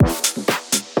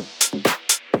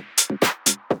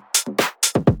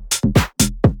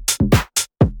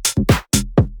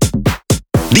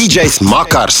DJ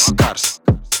Smokers.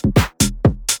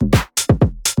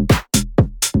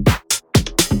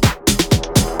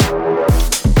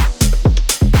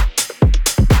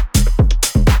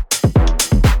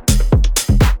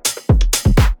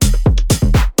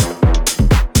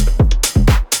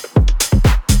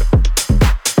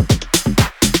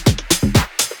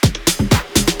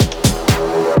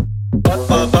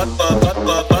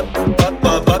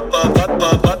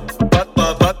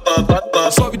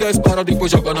 Sobe 10 para,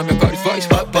 depois joga na minha cara e faz.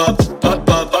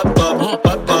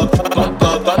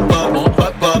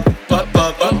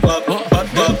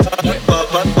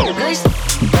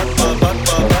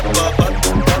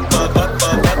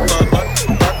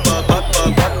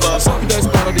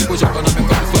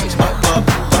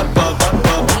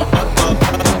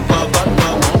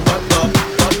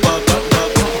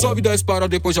 Sobe 10 para,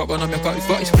 depois joga na minha cara e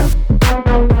faz.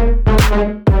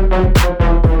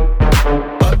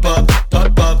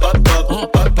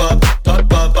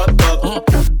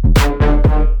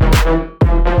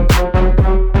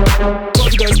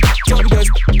 Sobe 10 para, depois joga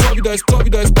na minha cara e faz. Sobe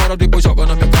 10 para, depois joga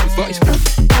na minha cara e faz.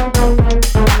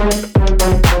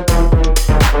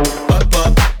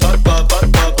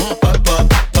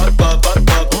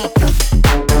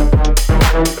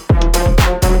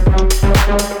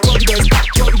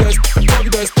 Sobe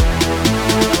 10.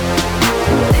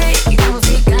 Ei, como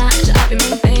fica? Já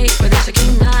apimentei, mas deixa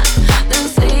queimar.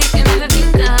 Dancei, quem vai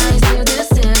ficar? E se eu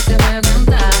descer, você vai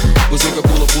aguentar. Você quer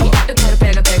pula, pula. Eu quero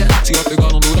pega, pega. Se eu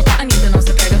pegar não dura, Anitta não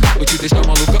se pega. vou te deixar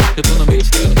maluca, eu tô na minha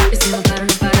esquerda. E se não para,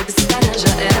 desse cara já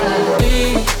era.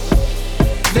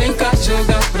 Vem cá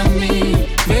jogar pra mim,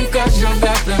 vem cá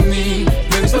jogar pra mim,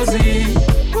 vem sozinho.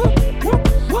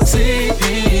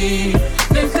 Sim,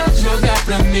 vem cá jogar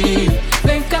pra mim,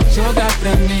 vem cá jogar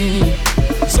pra mim.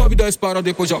 Sobe 10 para,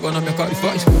 depois joga na minha cara e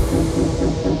faz.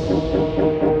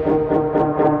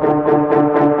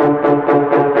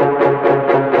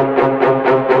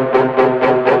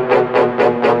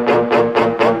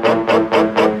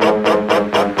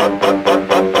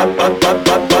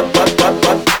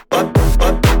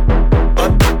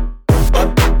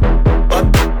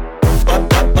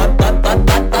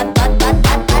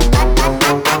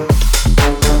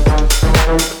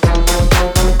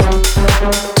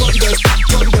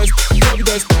 Sobe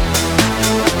 10.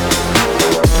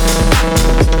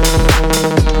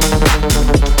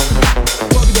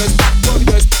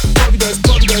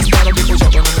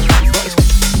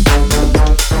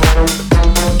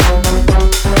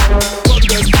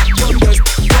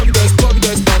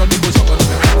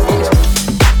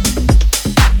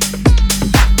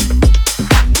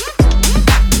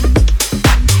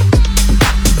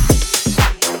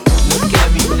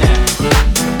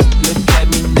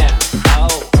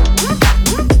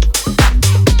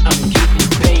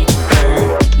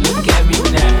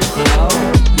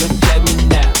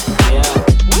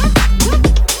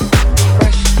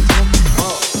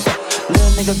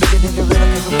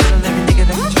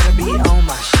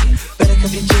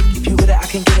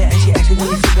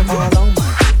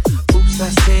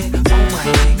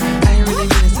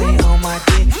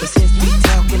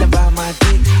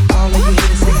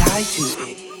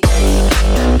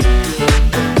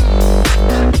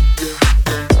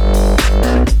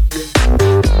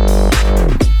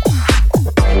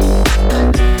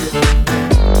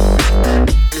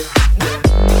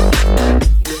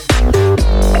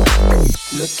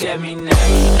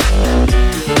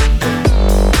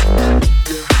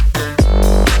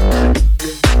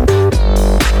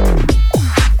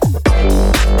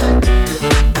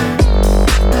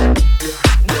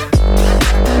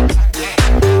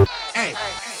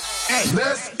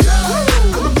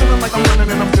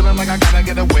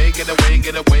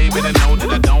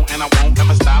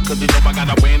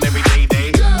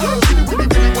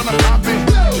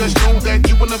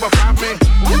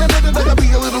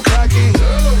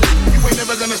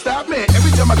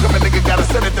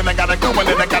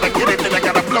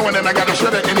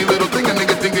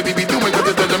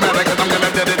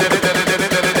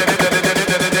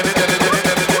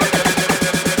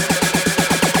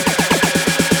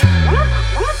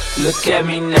 Look at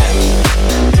me now.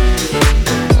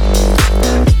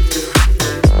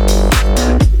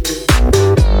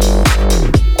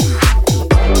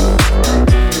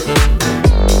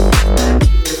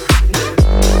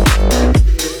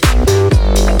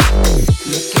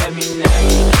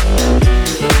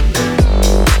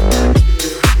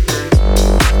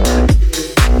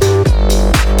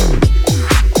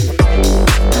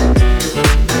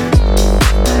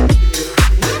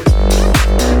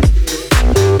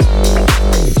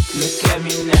 Look at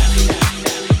me now.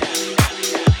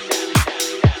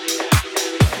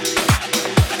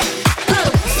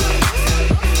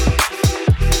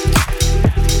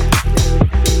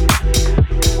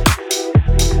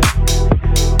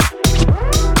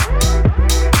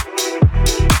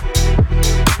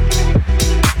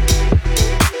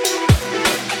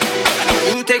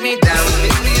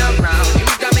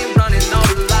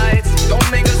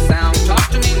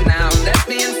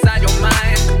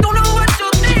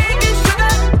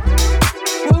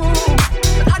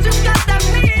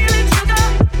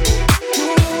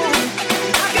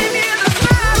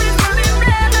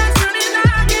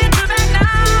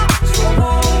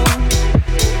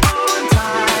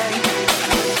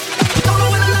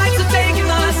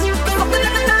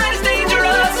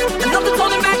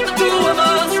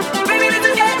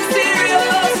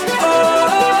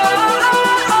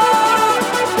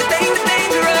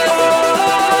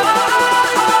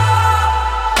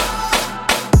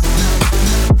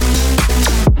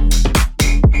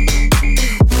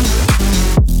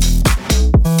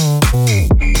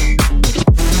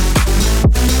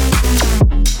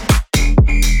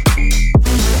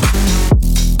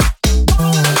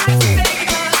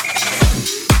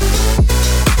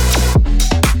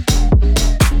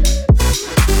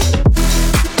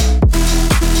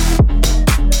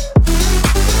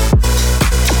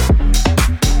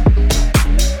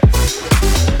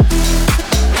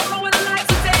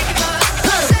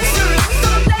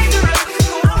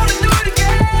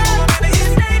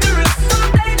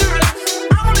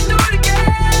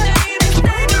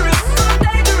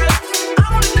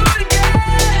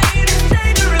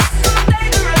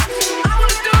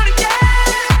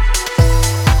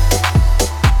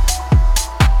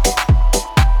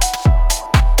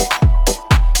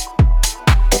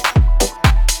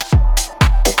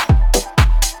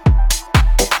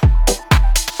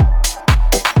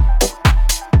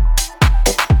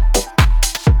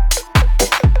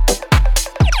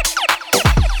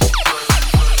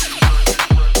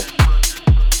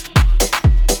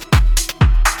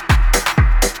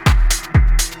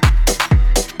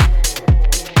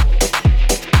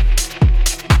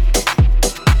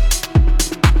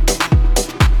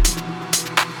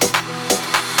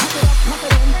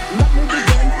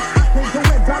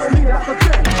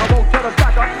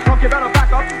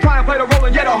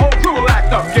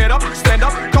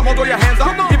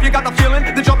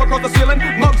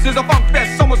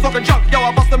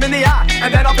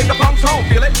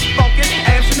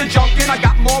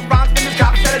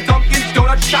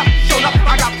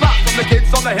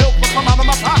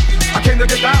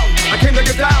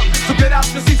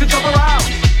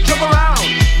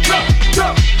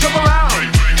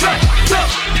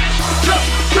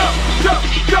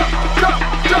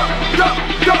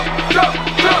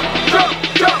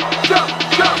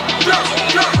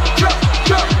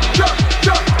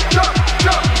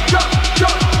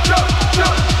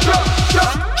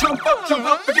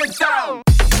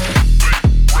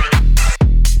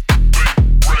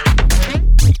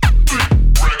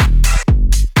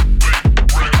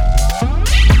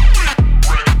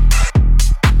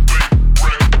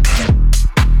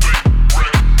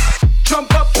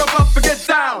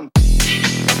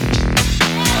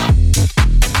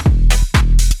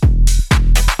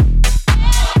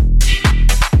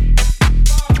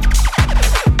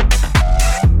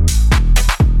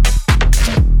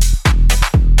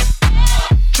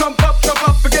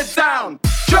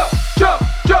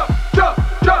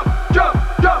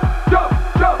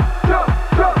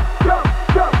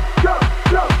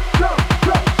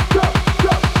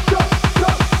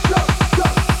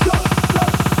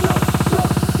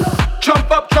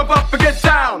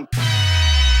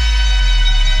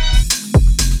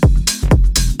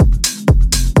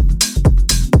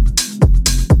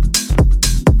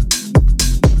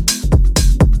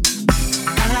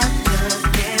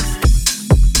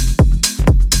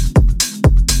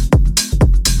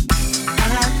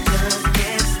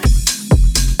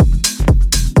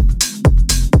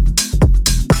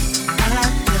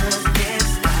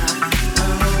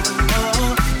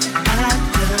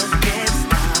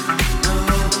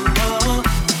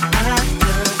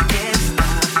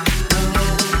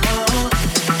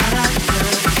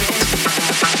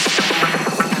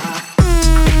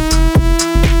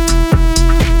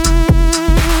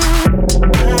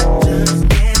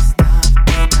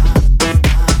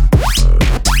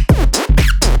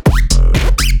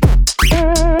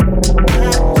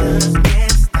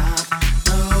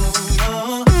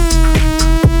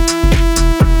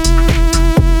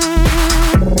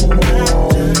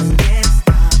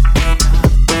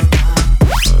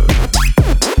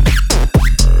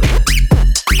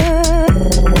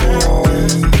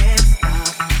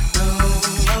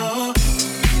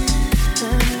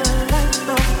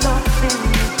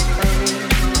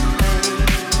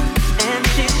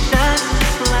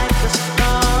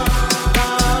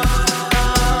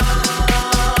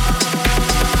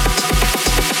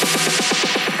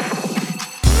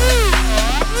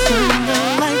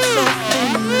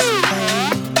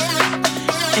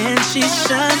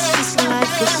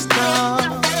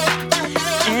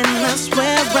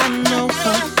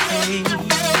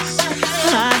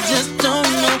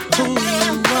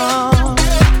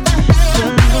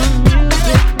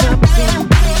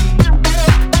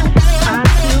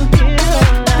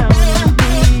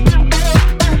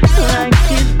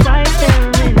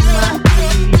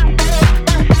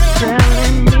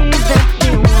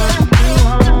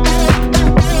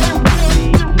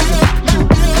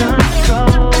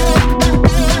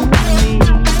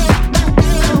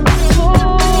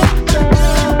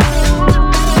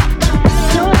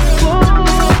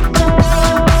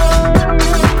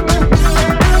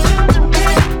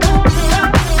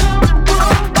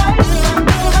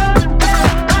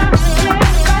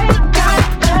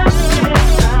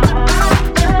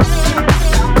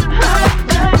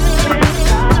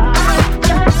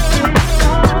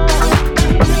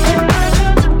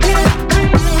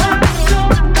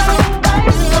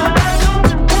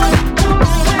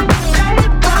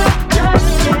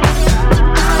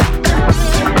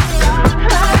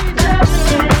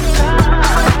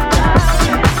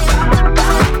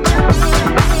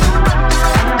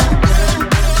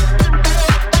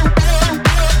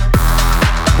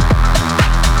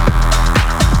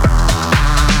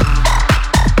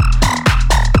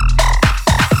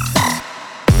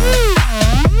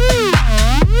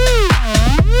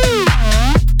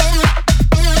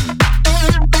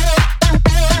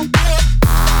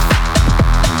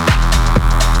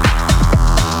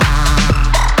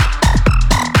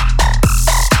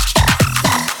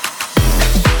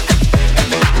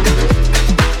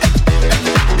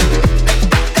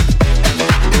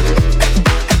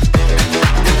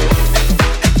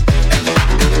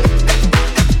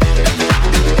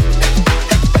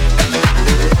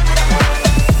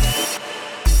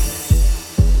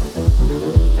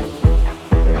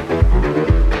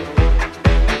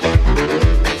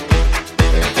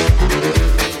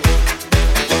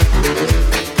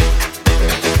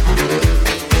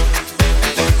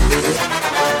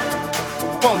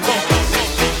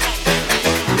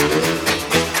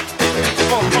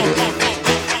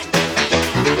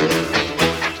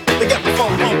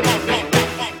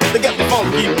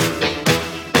 funky.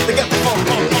 They got the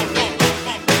funky.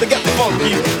 They got the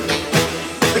funky.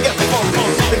 They got the funky.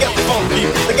 They got the funky.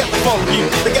 They got the funky.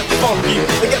 They got the funky.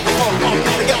 They got the funky.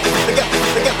 They got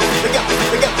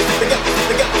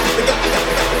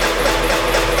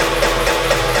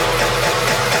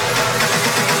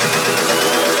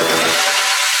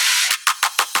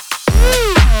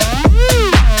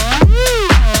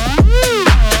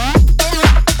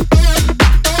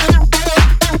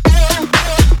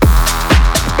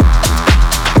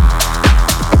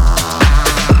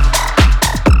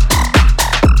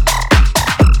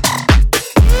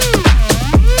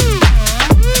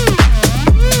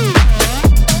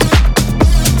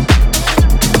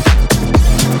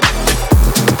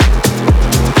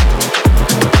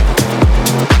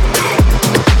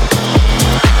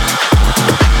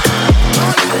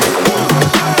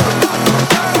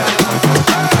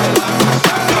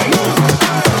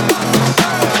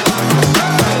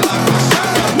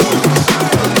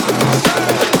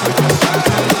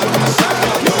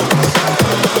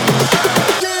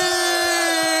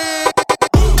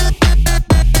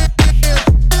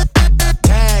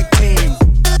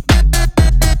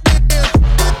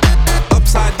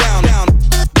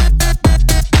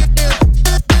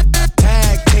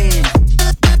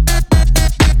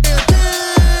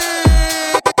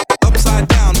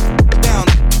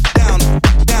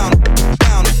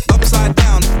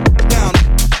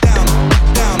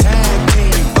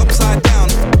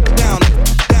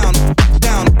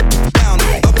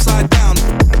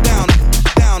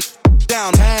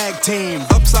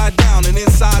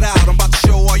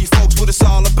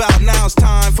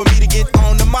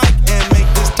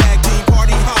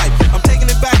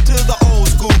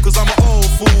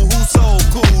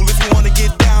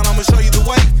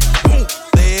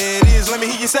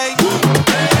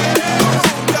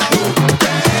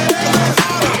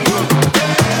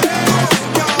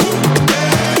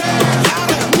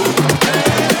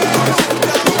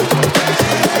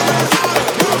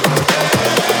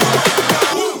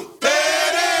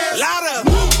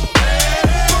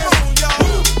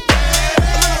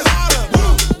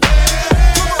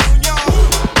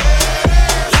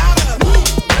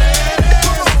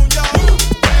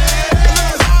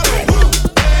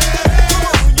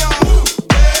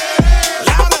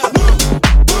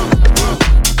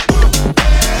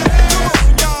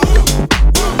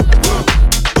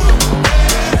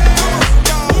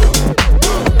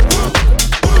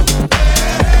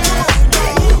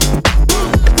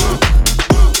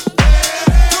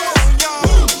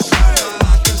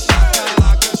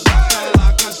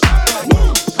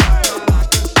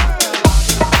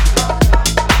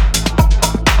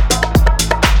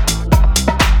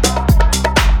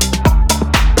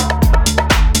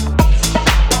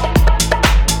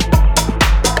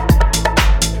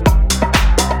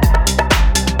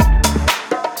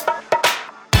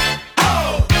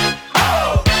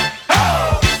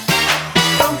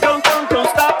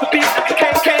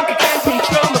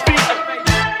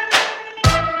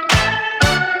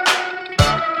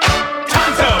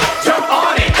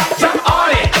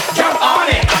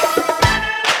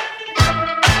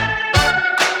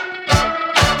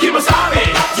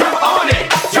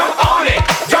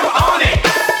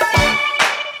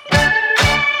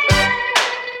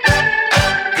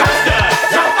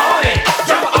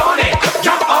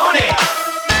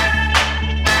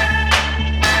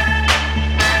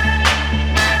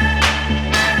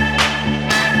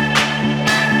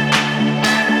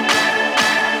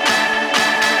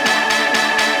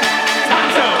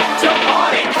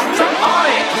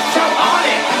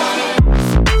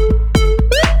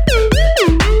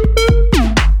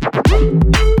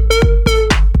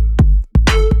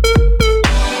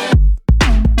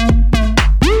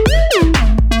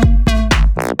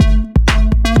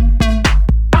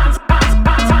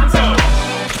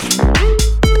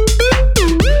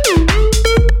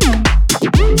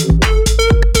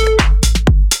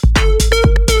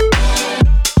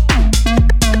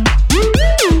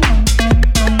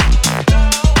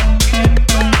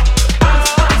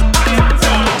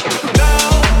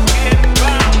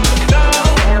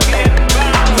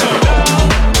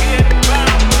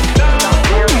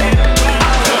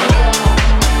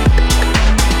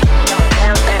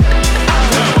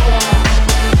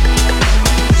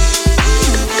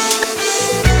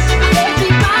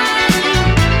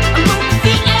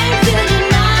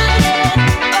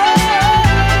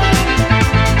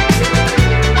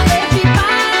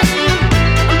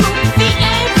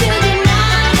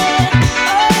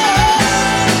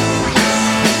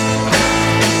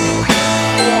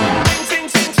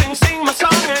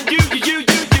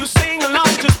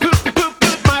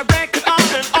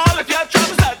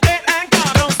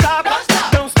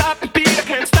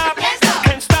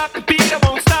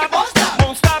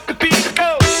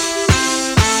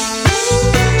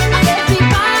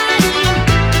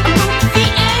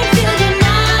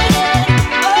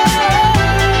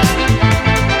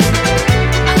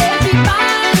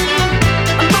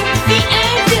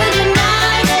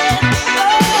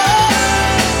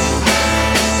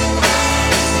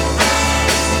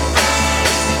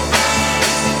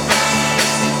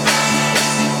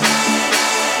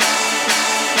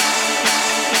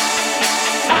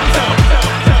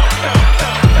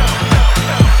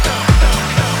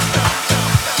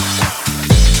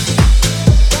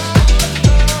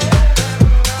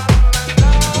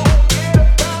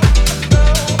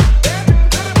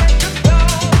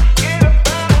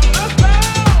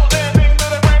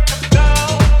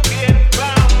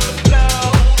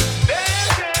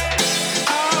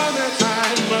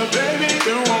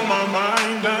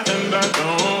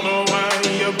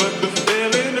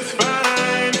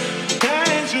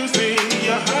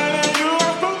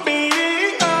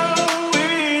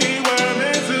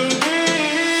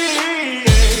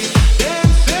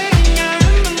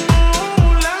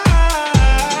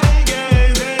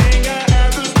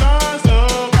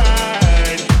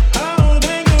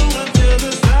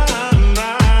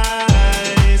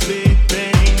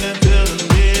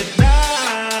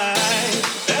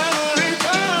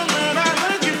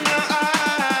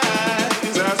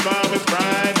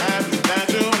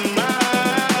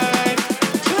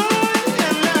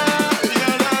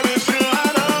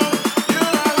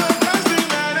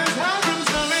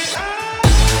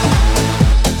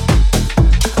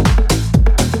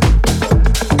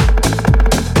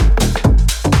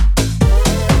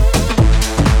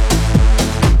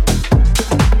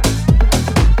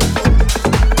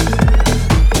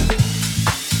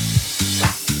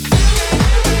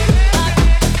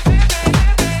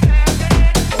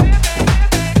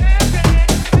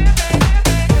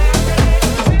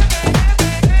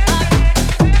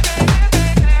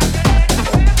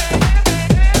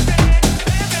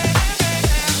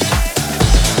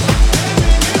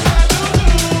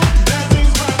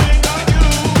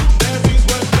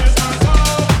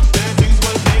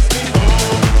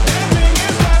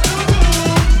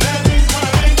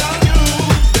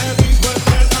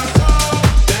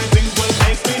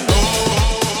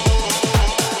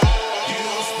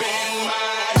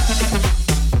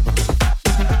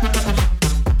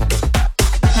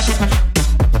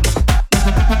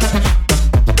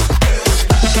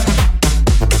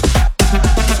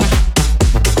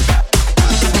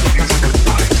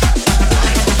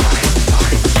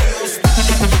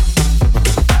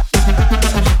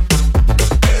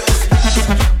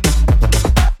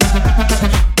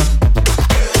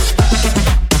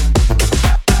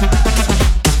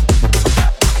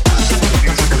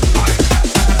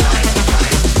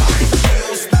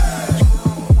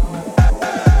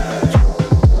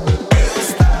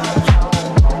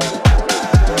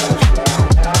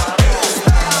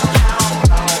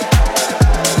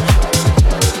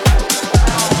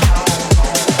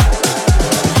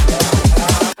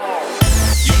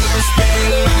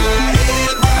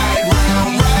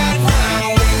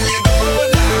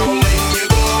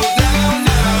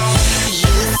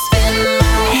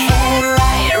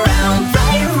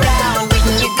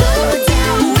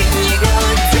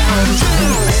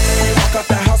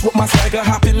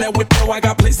I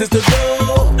got places to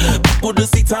go. People to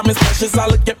see, time is precious. I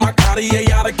look at my Cartier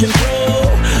out of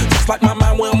control. Just like my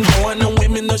mind where I'm going. The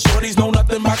women, the shorties know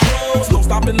nothing but clothes. No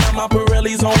stopping at my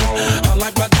Pirelli's on.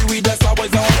 Unlike my jewelry that's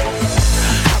always on.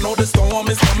 I know the storm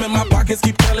is coming. My pockets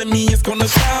keep telling me it's gonna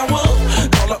shower.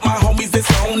 Call up my homies, it's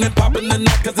on and popping the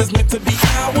night cause it's meant to be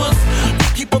ours. We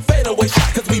keep a fadeaway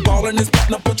shot cause we ballin' this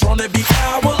platinum Patron every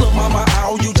hour. Look mama,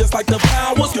 ow, you just like the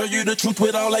powers. Girl, you the truth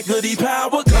with all that goodie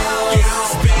power. Cause you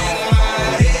spin my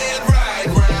head right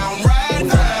round, right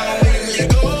round. When you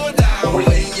go down,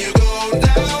 when you go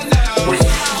down, down.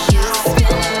 You spin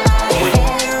my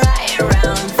head right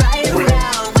round, right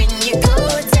round. When you go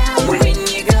down, when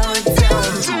you go down.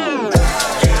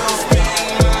 You spin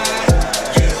my,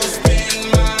 you spin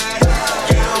my,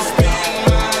 you spin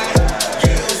my,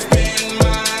 you spin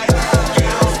my,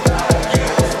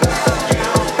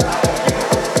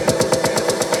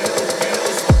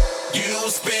 you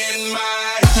spin my.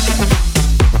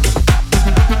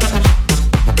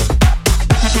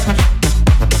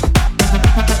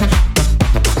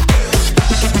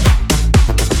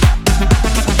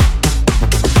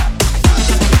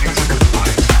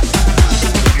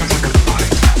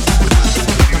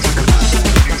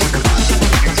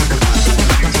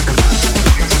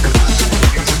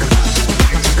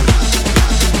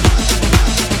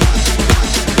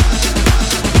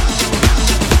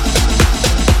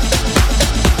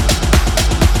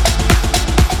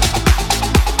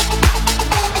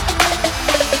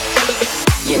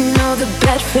 You know the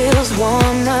bed feels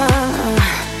warmer,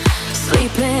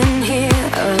 sleeping here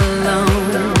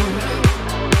alone.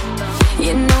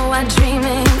 You know I dream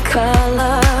in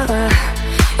color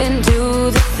and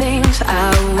do the things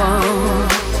I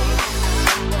want.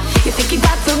 You think you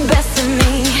got the best of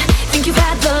me, think you've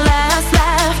had the last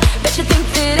laugh. Bet you think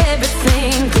that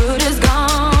everything good is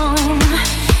gone.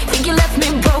 Think you left me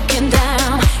broken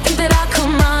down, think that I'll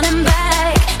come running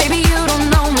back. Baby, you don't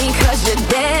know me cause you're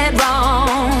dead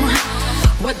wrong.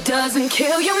 What doesn't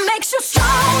kill you makes you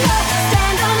stronger.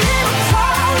 Stand a little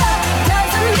taller.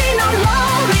 Doesn't mean I'm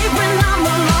lonely when I'm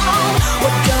alone.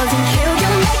 What doesn't kill you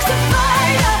makes you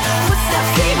fighter.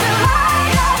 Footsteps even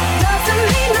lighter. Doesn't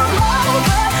mean I'm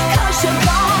over cause you're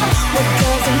gone. What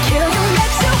doesn't kill you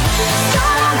makes you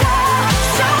stronger,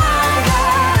 stronger.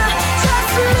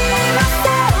 Just me,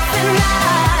 myself and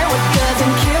I. What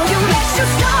doesn't kill you makes you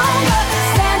stronger.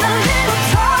 Stand a little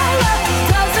taller.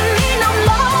 Doesn't mean I'm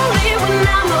lonely when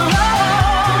I'm alone.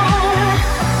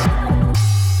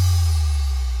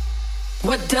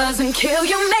 What doesn't kill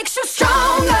you makes you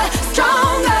stronger,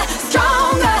 stronger,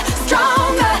 stronger,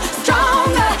 stronger,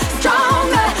 stronger,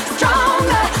 stronger,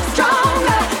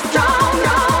 stronger, stronger, stronger.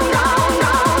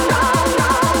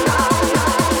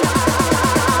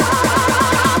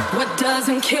 What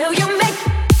doesn't kill you make.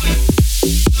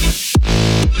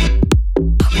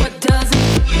 What doesn't.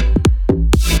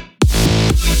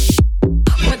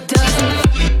 What doesn't.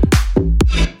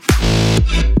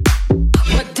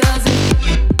 What doesn't.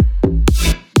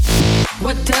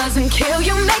 What doesn't kill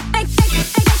you make.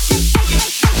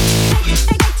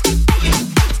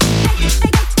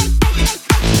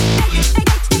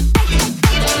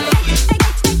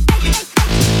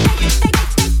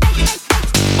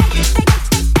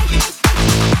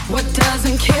 What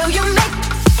doesn't kill you make.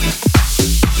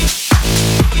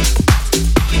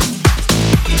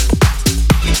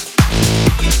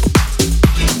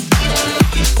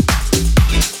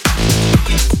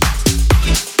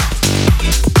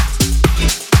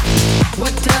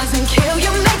 What doesn't kill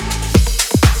you make.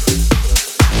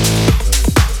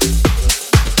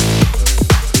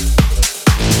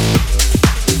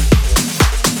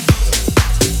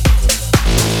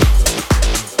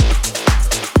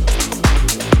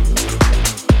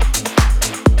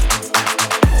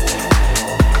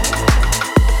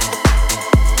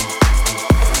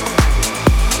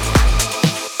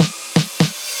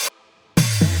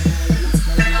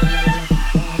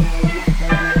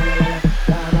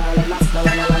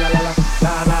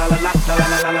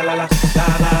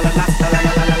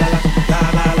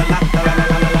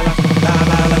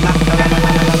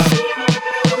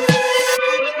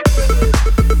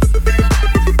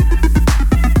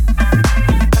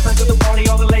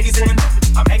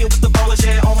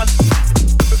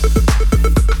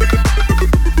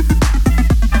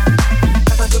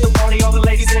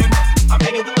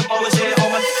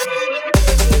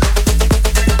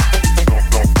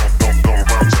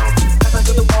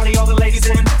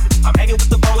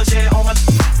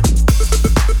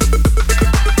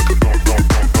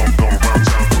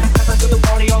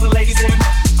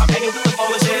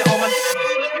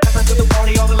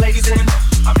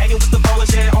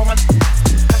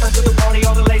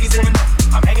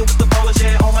 I'm hanging with the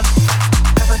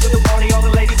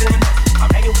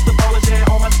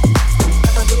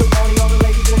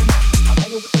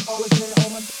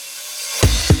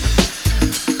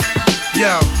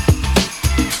Yo,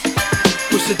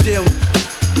 what's the deal?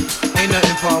 Ain't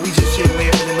nothing, Paul. We just here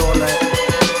laughing and all that.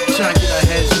 Trying to get our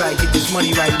heads right, get this money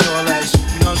right and all that. You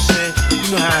know what I'm saying? You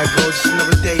know how it goes. Just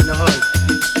another day in the hood.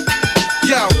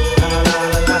 Yo.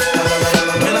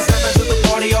 When I step into the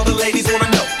party, all the ladies wanna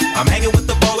know. I'm hanging with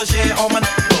the ballers, yeah, all my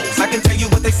nose. I can tell you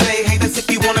what they say. Hey, that's if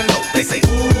you wanna know. They say,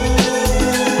 ooh.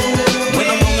 When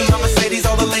I'm rolling my Mercedes,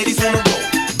 all the ladies wanna roll.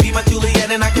 Be my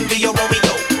Juliet and I can be your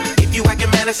Romeo. If you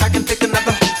acting mannish, I can pick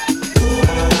another.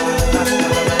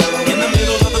 In the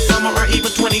middle of the summer or even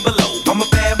 20 below. I'm a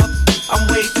bad mother, I'm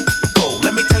way too cold.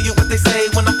 Let me tell you what they say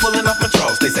when I'm pulling off my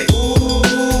drawers. They say, ooh.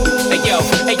 Hey yo,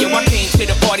 I came to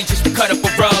the party just to cut up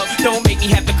a rug. Don't make me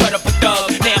have to cut up a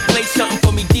thug. Now play something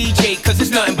for me, DJ, cause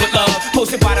it's nothing but love.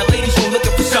 Posted by the ladies who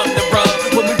looking for something to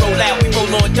rub. When we roll out, we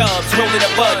roll on dubs. Rolling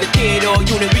above the theater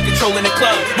unit, we controlling the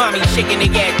club. Mommy shaking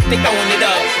the ass, they throwing it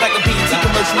up. Like a BT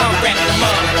commercial, I'm wrapping them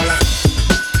up.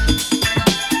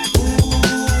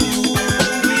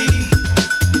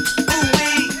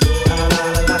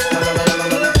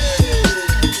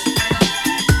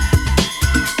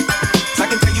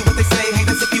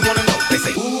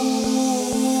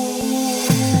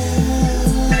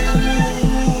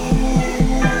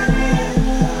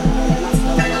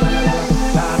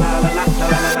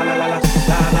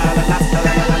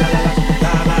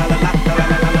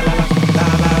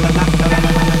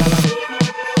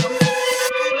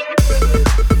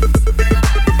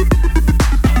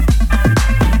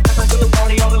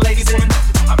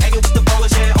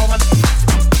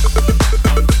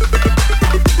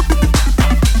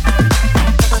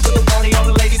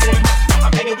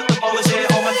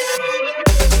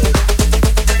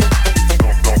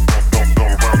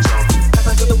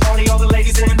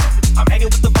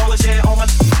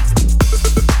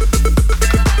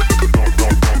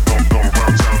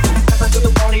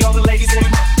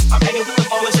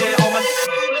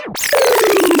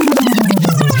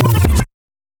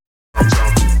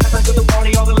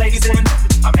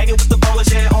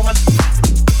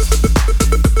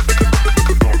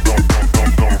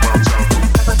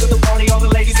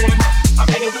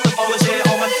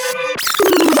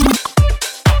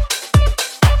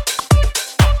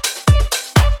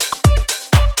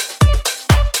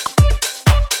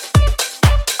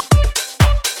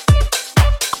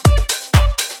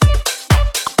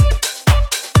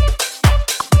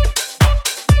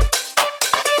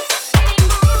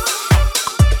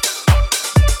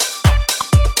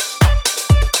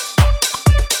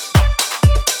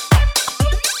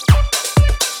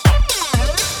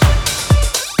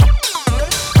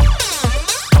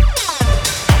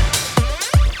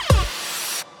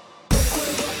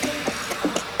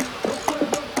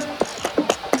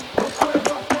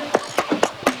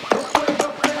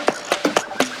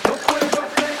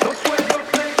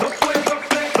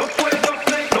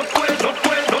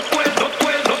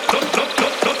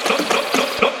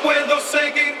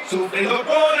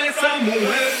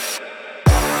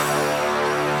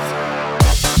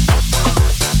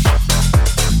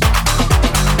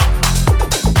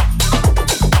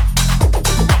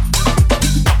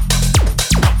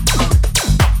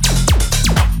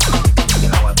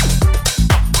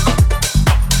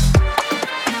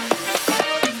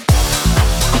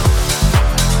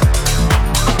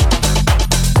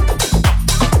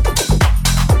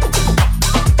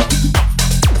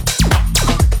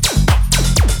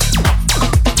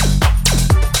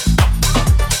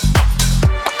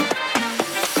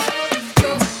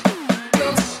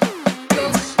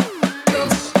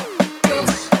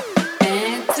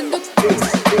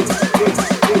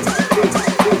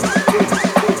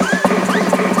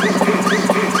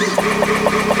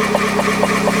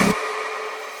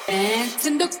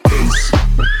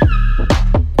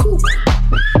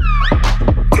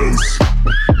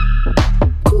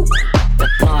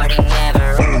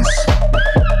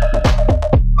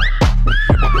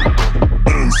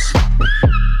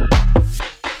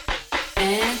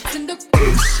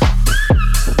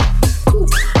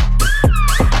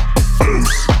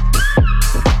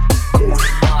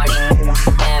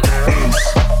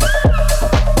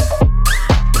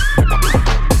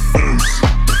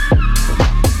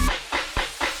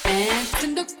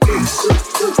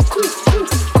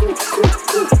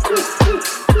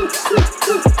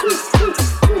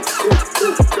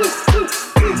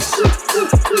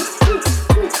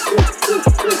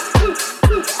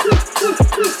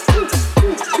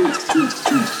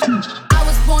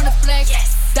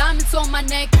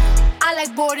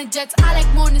 Jets, I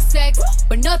like more than sex,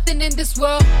 but nothing in this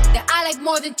world that I like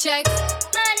more than checks.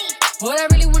 Money. What I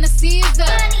really wanna see is the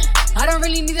money. I don't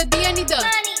really need a D, I need the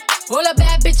money. All a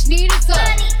bad bitch need is the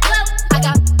money. I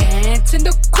got bands in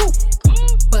the coop.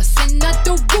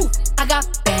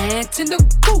 Dance in the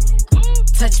coop.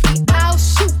 Touch me, I'll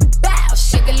shoot. Bow,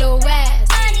 shake a little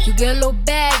ass. You get a little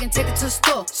bag and take it to the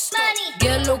store.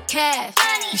 Get a little cash.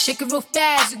 You shake it real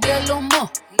fast, you get a little more.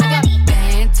 I got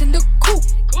bands in the coop.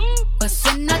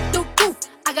 Bustin' out the roof.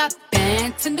 I got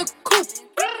bands in the coop.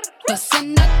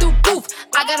 Bustin' out the roof.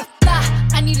 I gotta fly,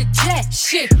 I need a jet.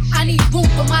 Shit, I need room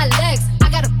for my legs. I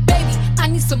got a baby, I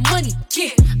need some money.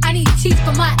 Yeah, I need teeth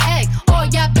for my egg. All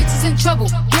y'all bitches in trouble.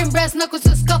 Bring brass knuckles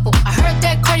to scuffle. I heard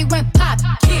that Cardi went pop.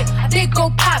 Yeah, I did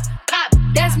go pop. Pop,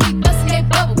 that's me bustin' that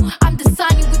bubble. I'm the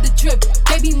Sonny with the drip.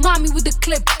 Baby mommy with the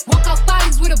clip. Walk out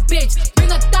bodies with a bitch.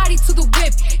 Bring a thotty to the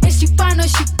whip. If she fine or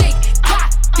she thick. God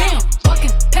damn,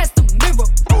 walking past the mirror.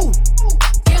 Ooh,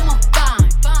 damn, I'm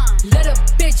fine. Let a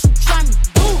bitch try me.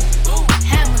 Boom,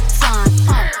 hammer time.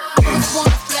 I just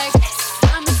wanna flex.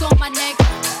 Diamonds on my neck.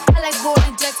 I like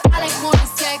golden jets. I like more than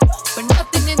sex. But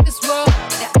nothing in this world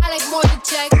that I like more than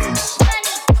checks.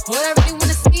 All I really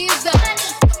wanna see is the.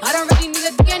 I don't really need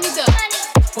a D, I need the.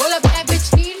 All a bad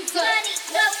bitch needs the.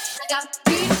 I got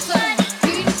pizza.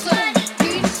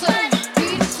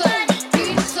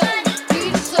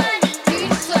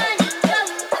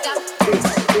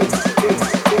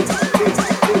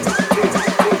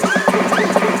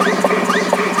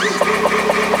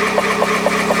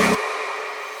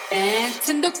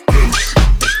 In the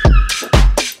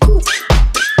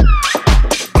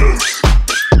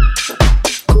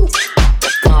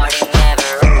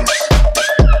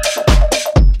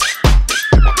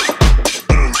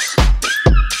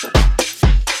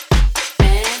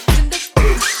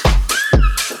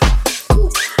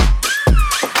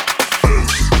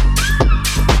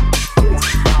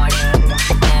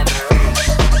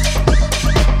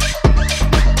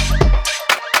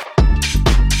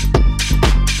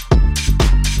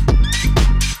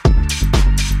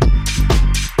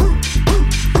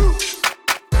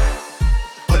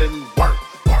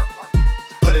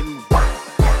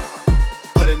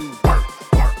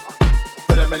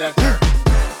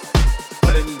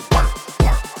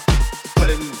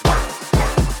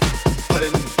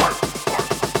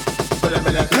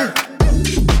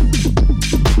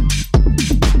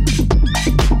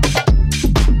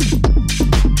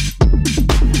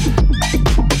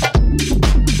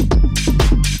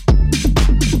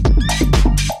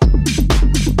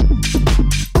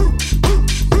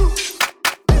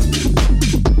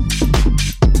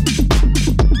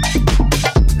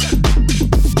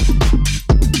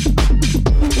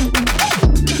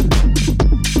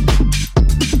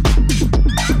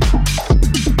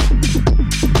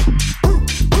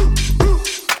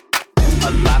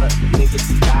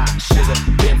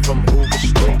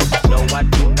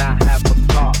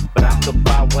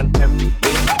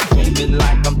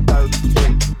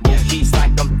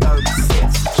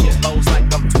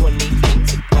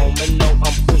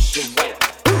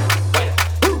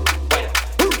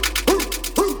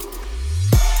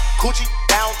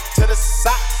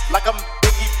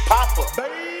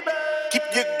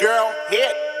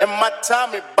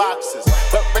Tommy boxes,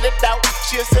 but rent it out.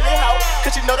 She a silly hoe,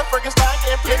 cause she know the Frankenstein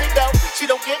get plenty dough. She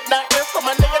don't get nothing from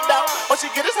a nigga though. All she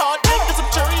get is hard dick and some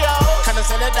Cheerios. Kinda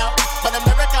sell it out, but I'm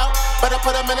never out. Better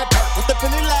put him in the dirt with the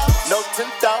penny low. No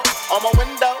tint out on my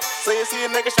window, so you see a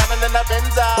nigga shining in the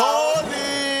Benzo. Holy,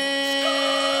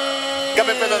 got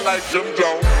me feeling like Jim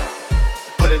Jones.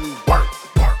 Put in work,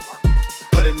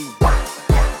 put in work,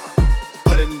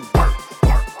 put in work,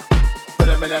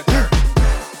 put him in the dirt.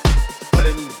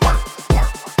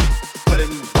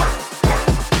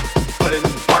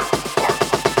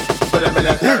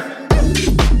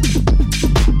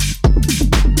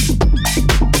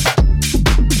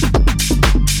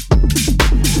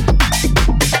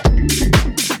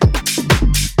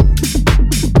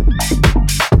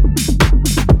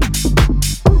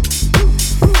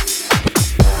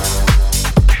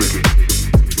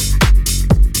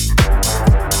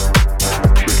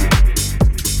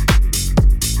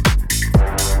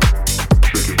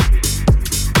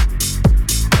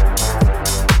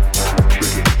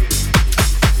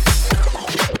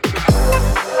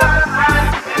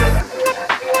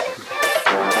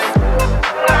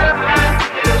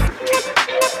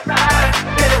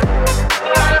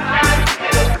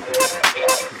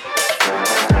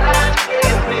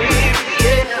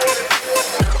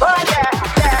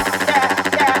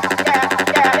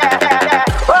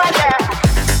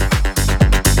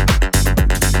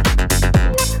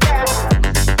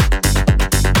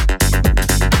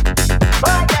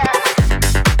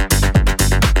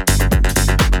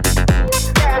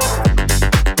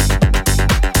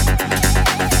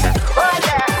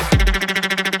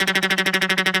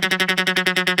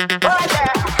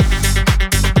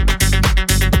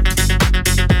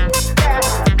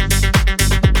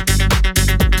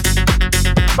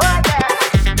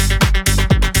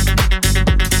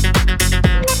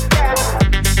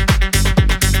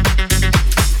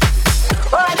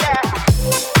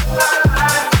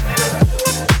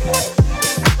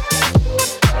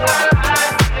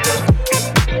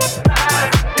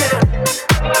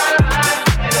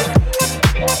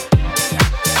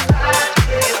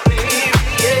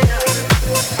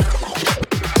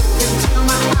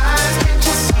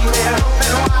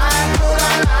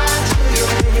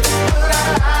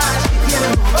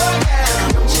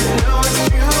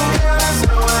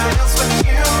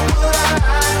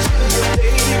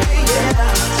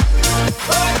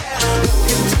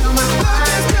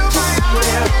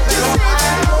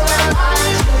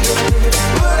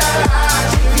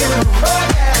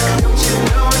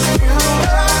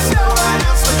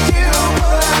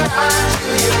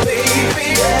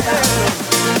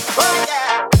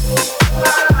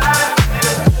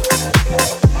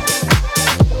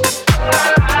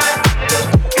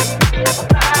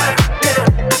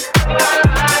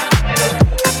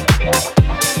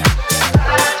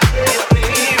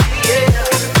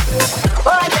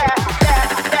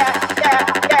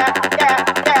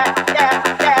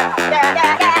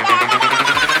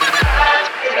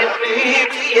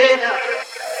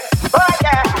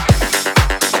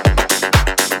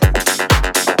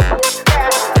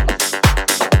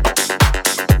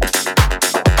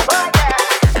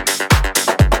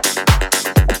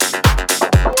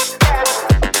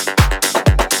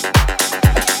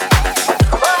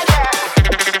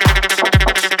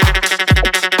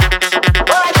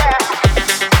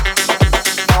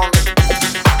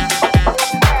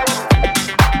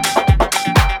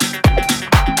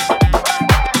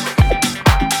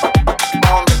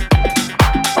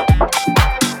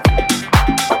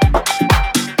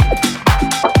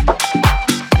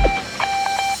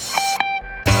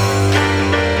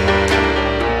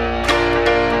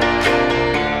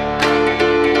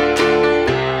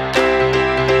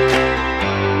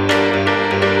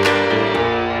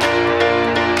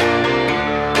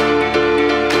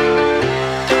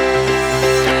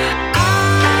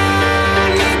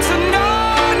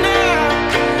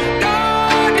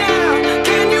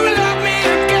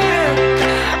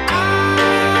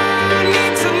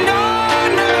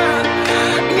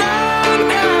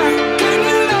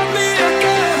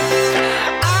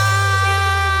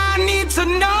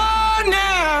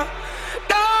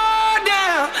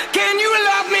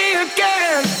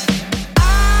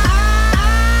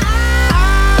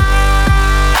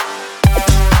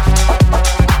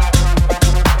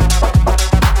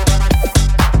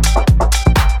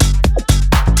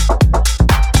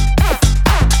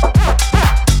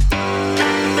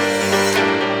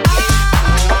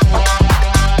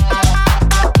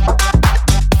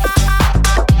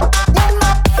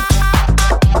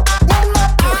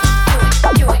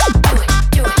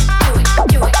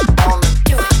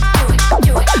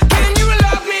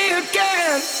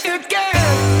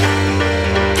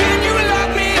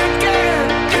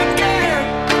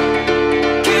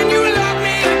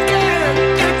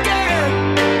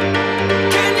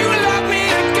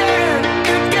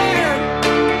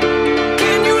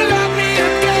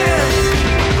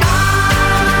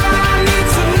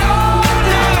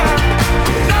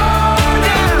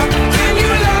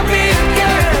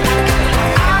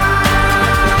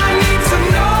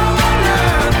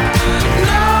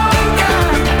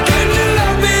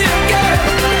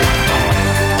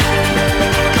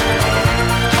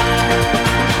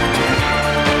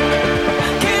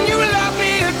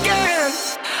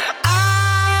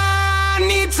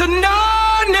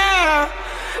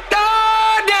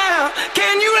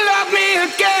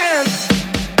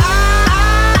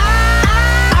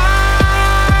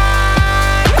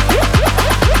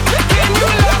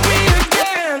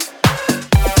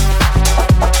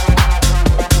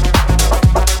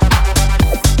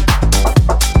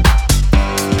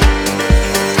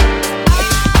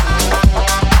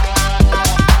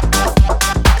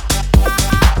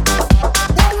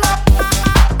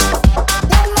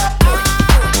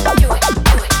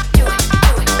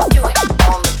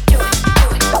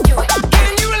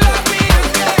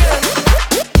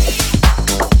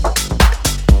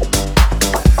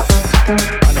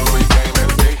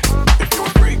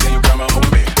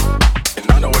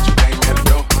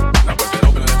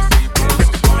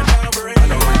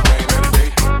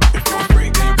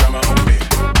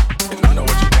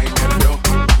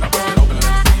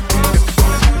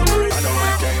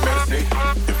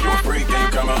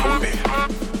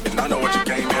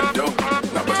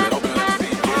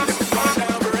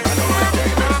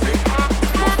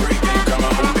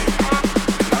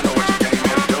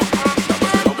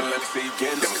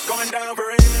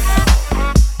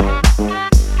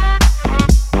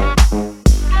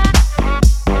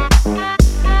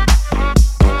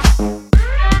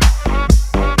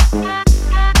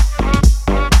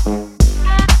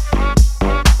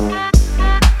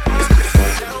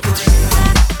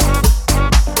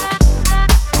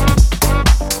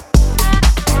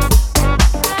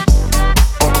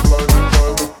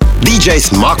 DJ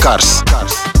Smokers.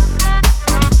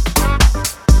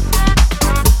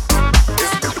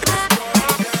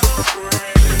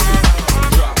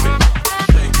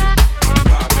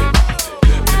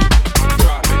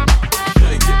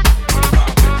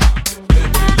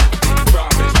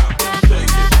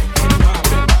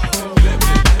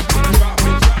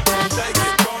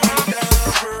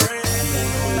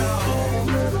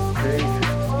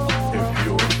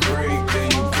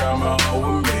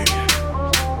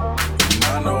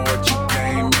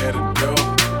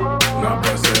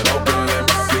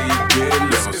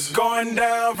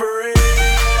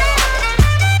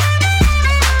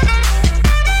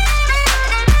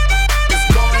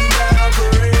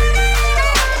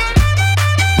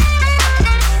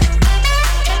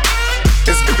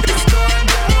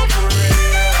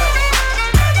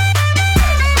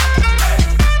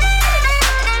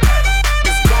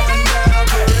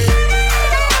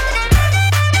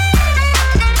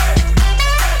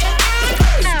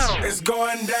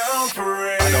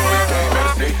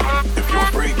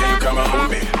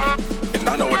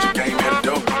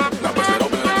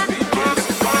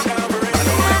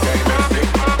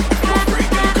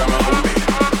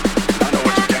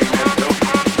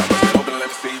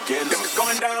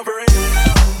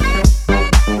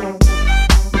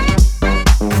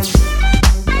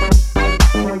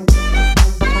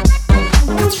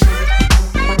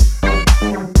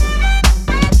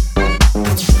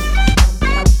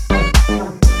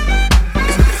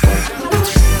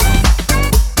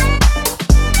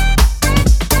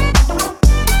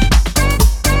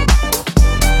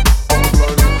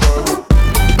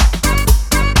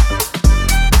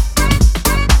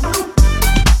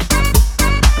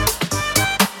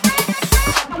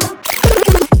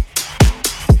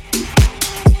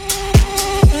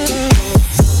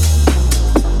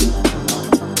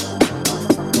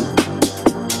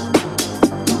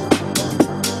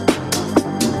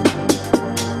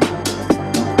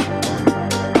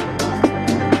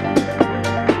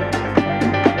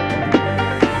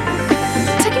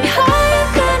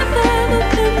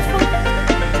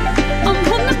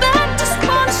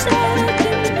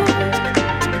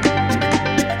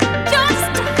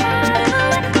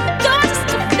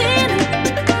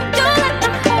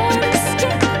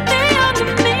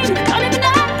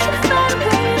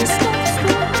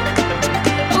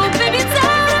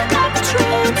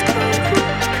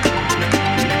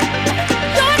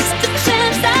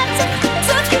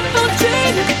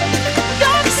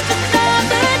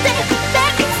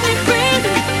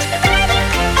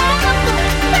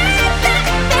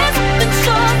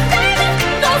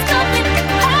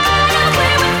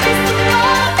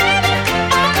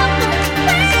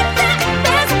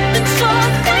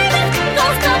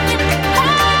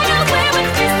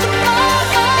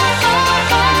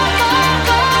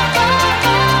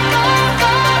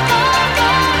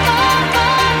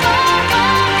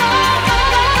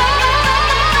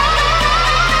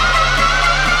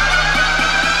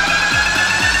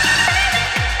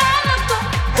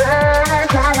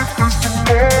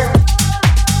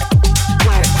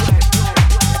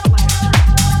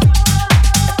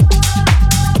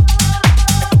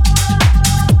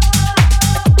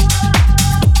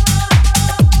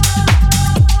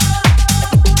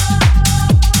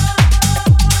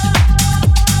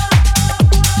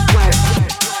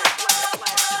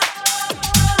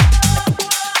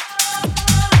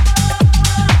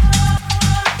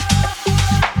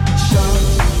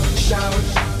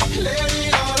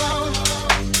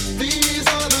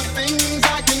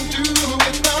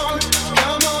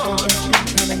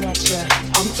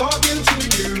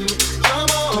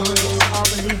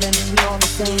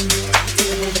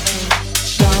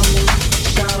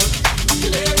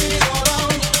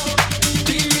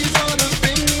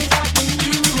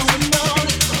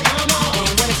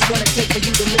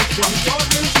 I'm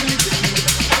talking to you.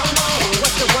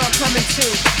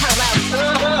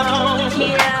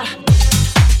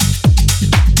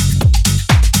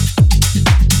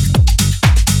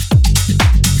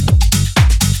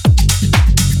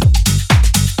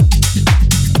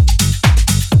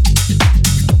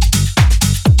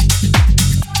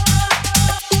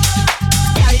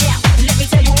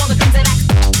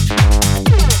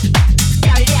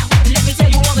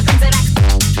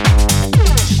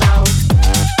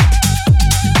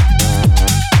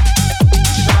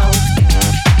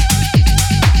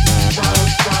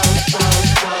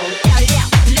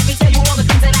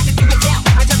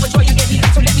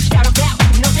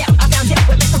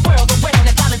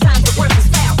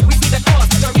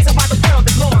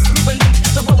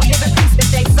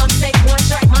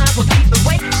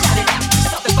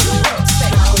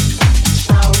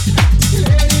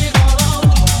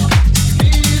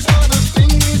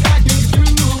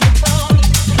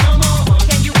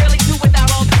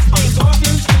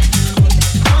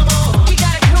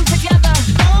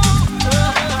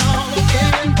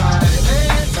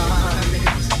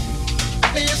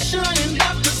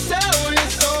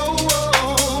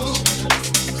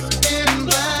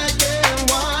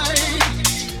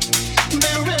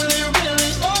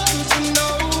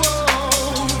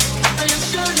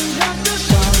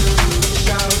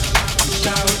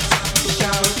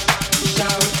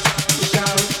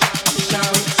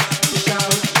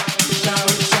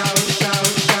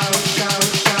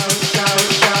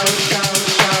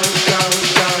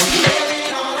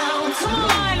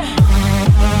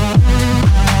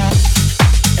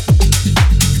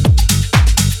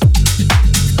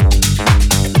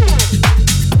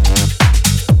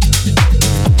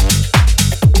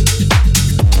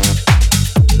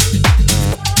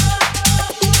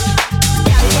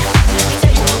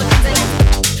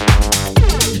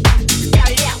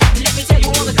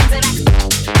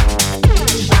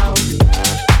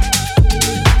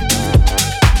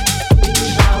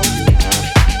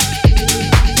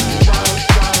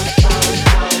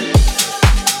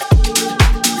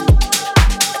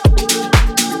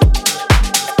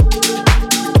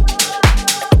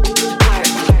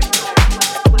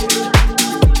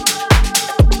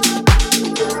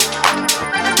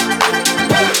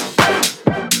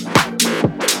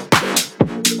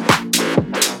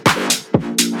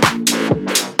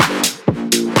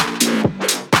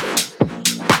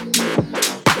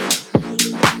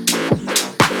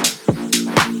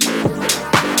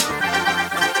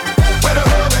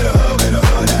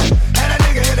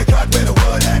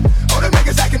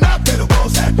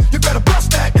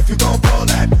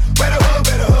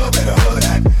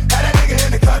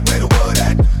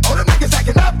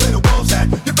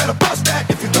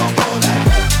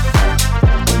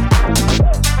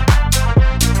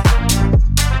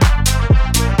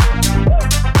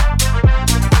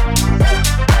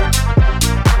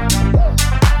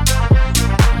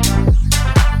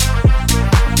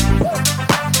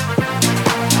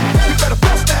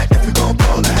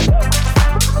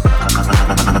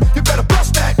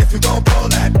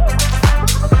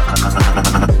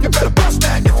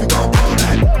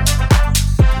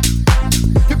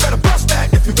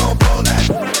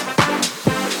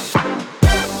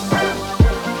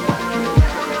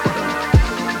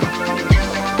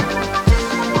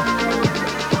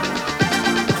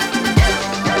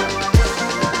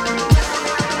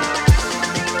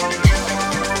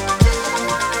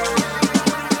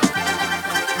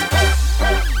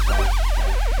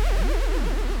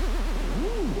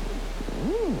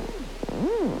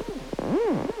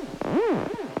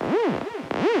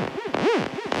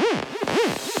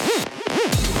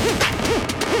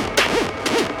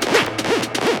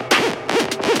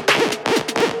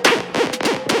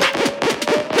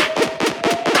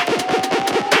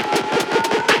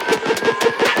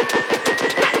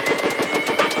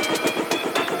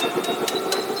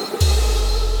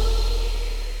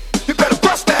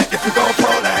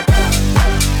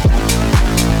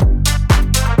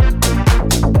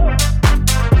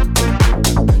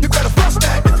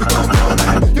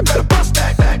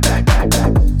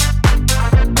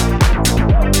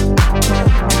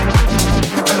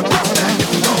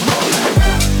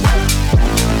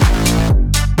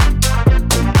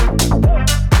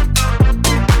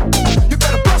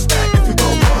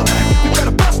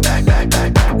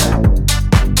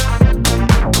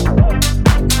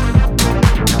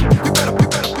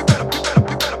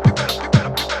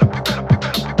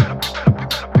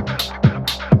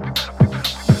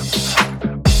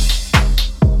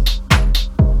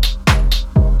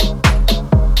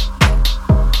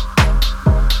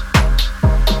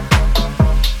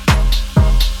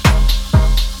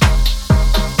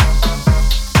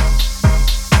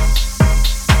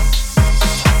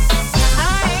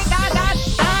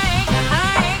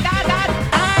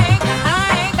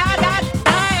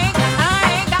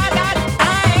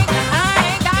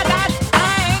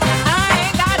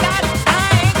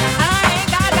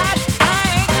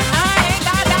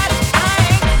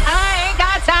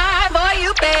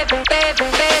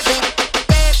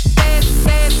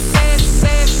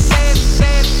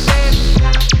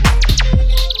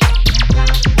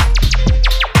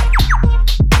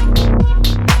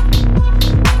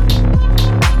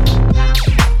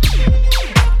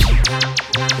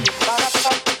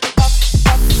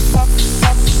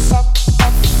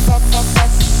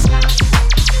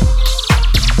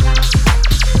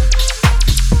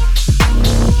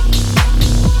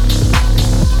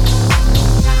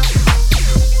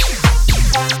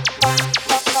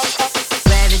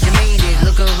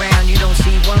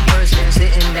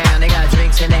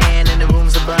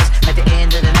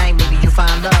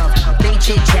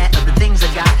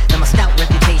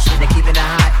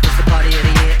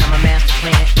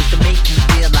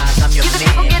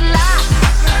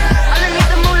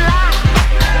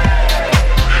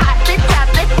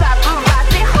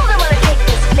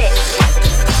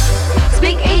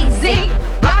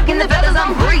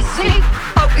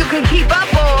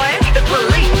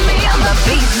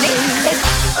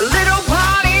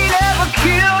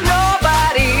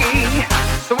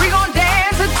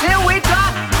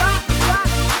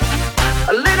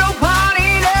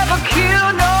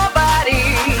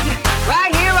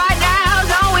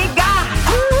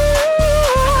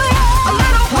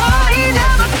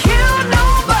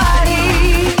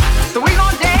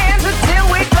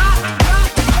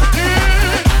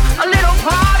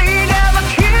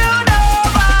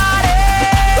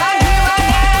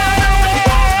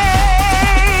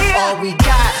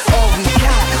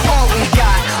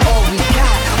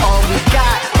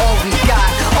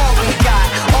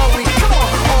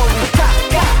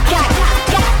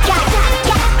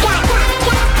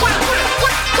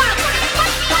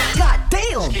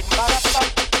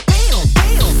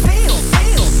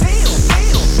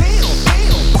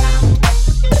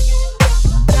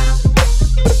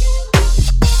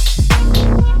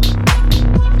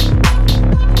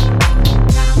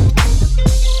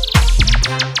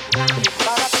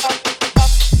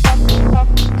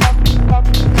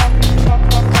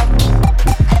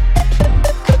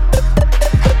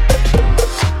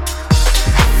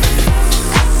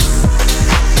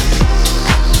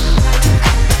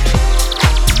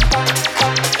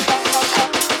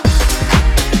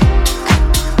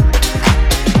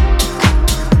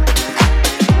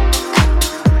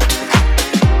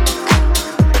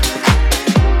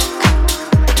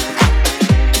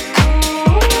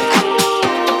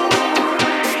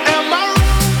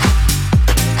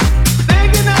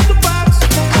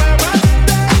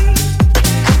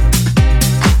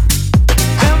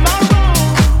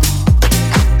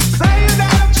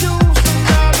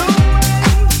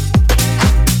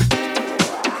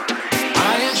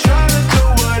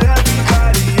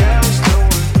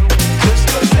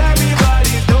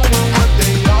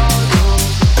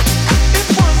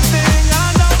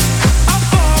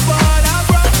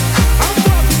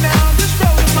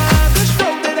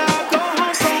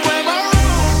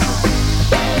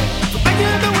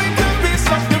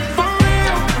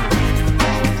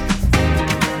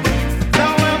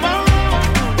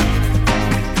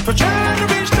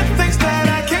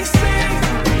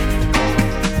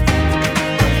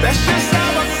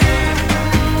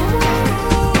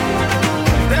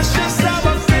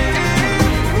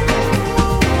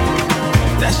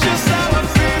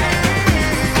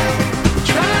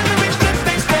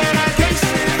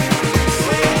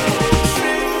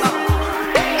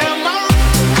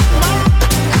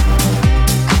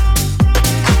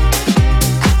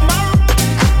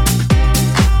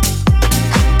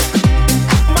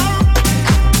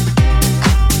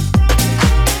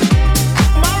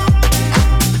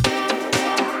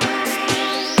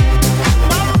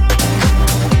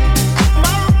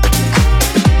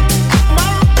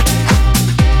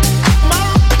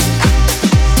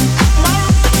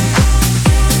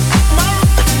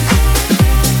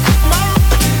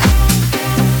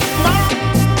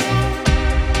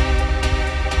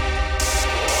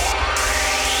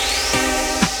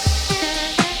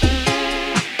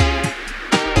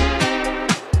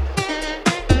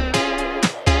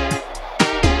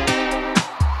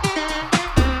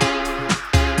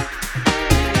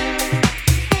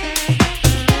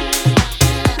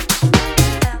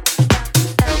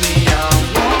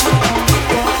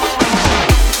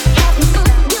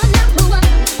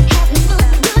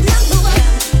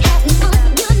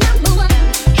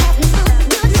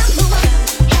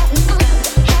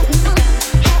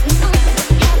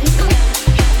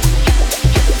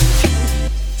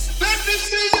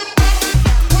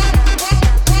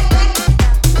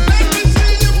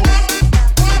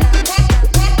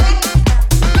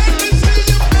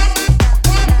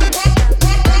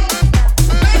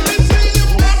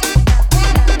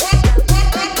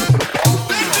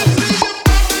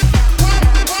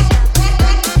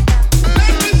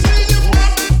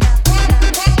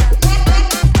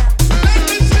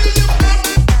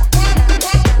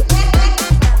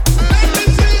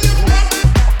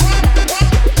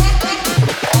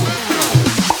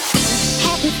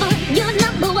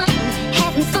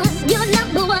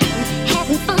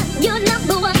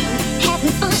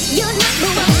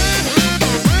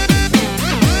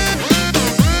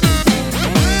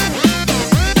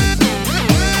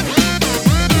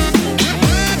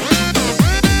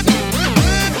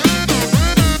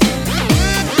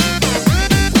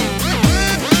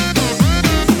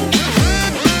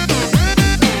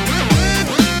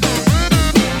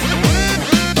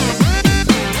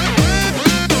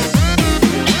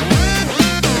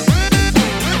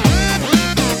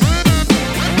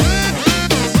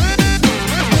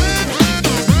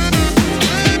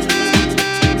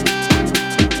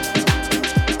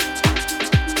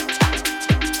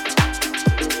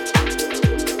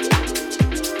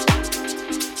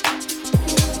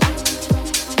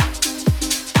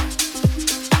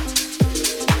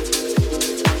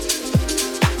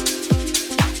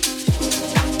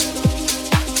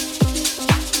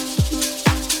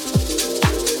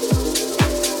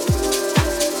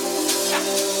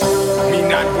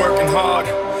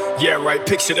 Yeah, right,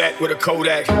 picture that with a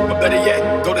Kodak. Or better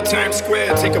yet, go to Times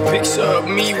Square, take a picture of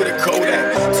me with a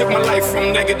Kodak. Took my life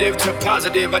from negative to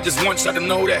positive, I just want y'all to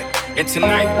know that. And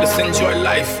tonight, let's enjoy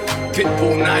life.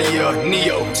 Pitbull, Naya,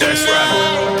 Neo, that's right.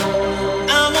 Tonight,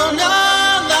 I will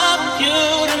not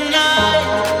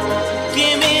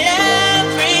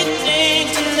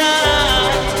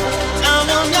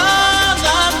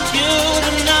love you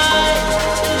tonight.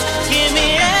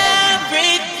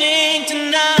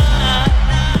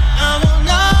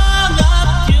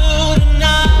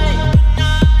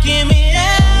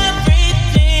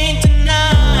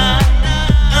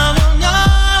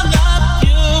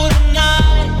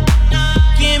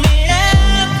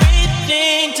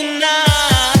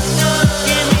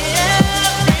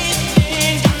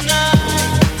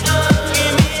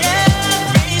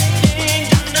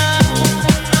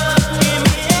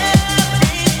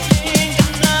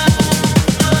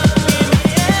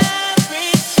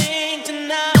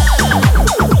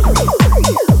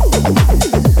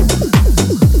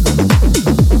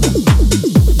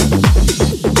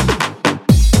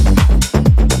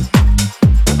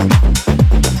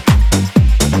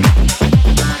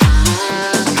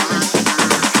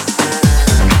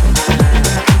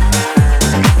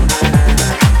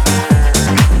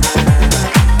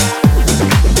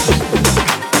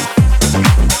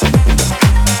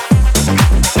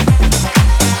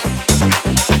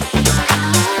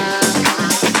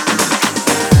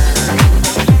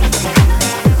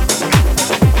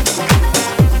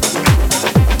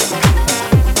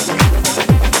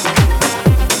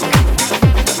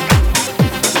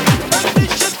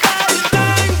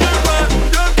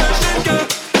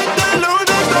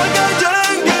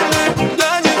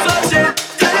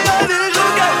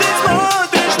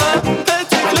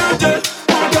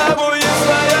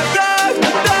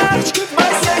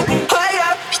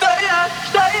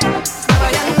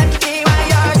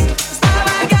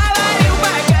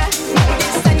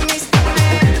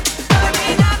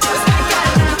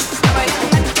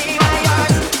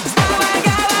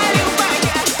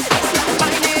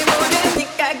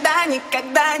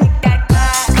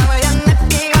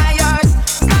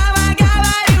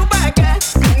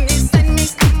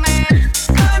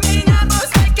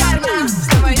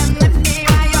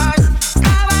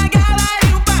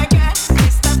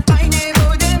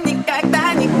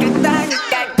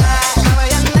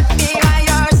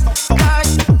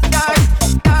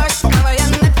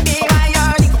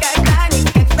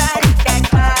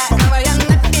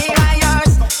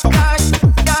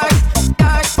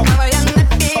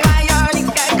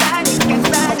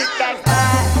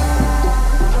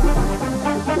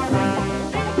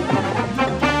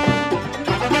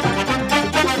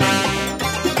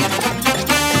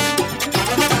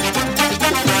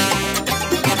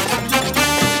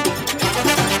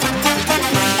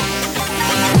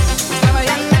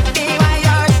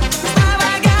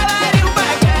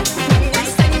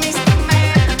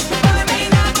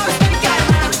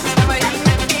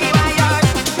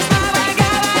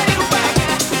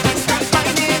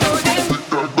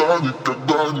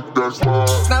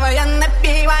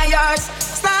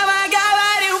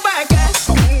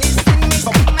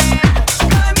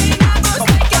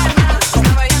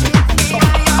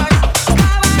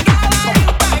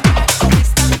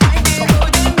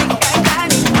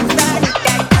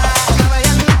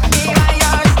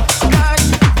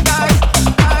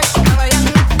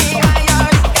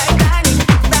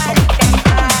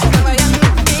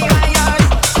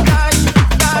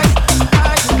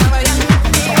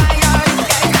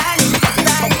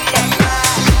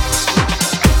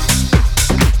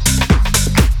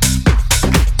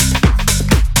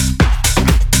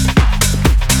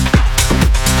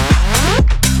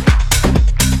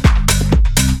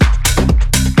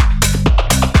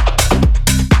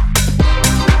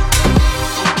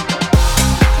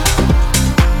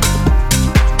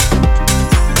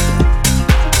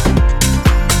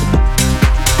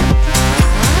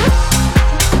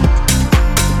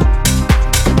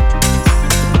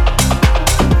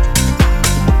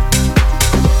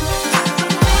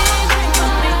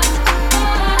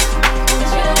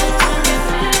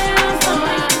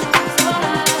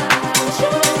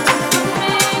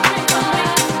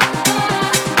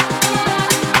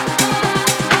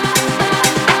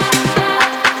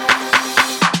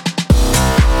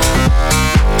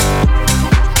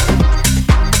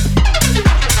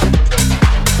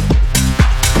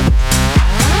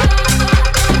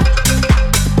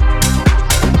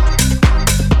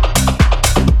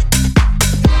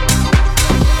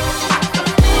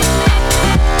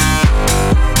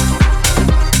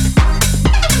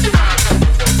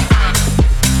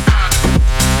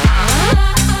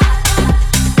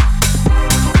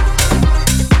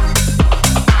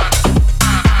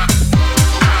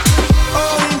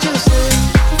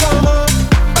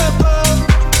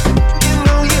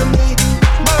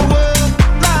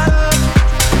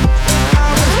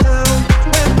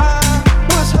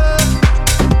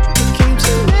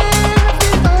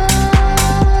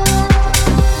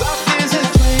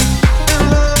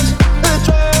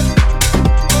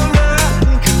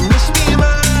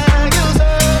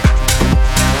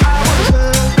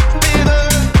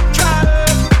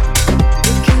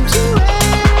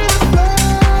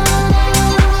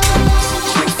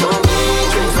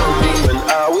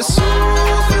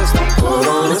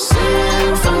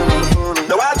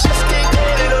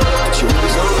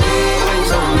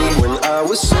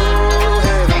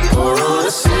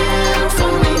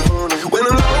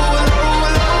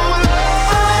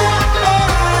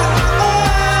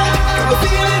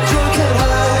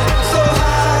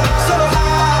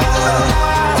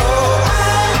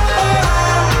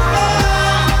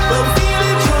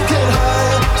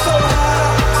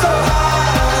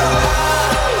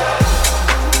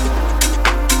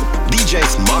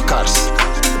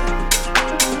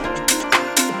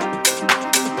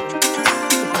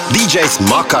 DJ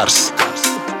Smokers.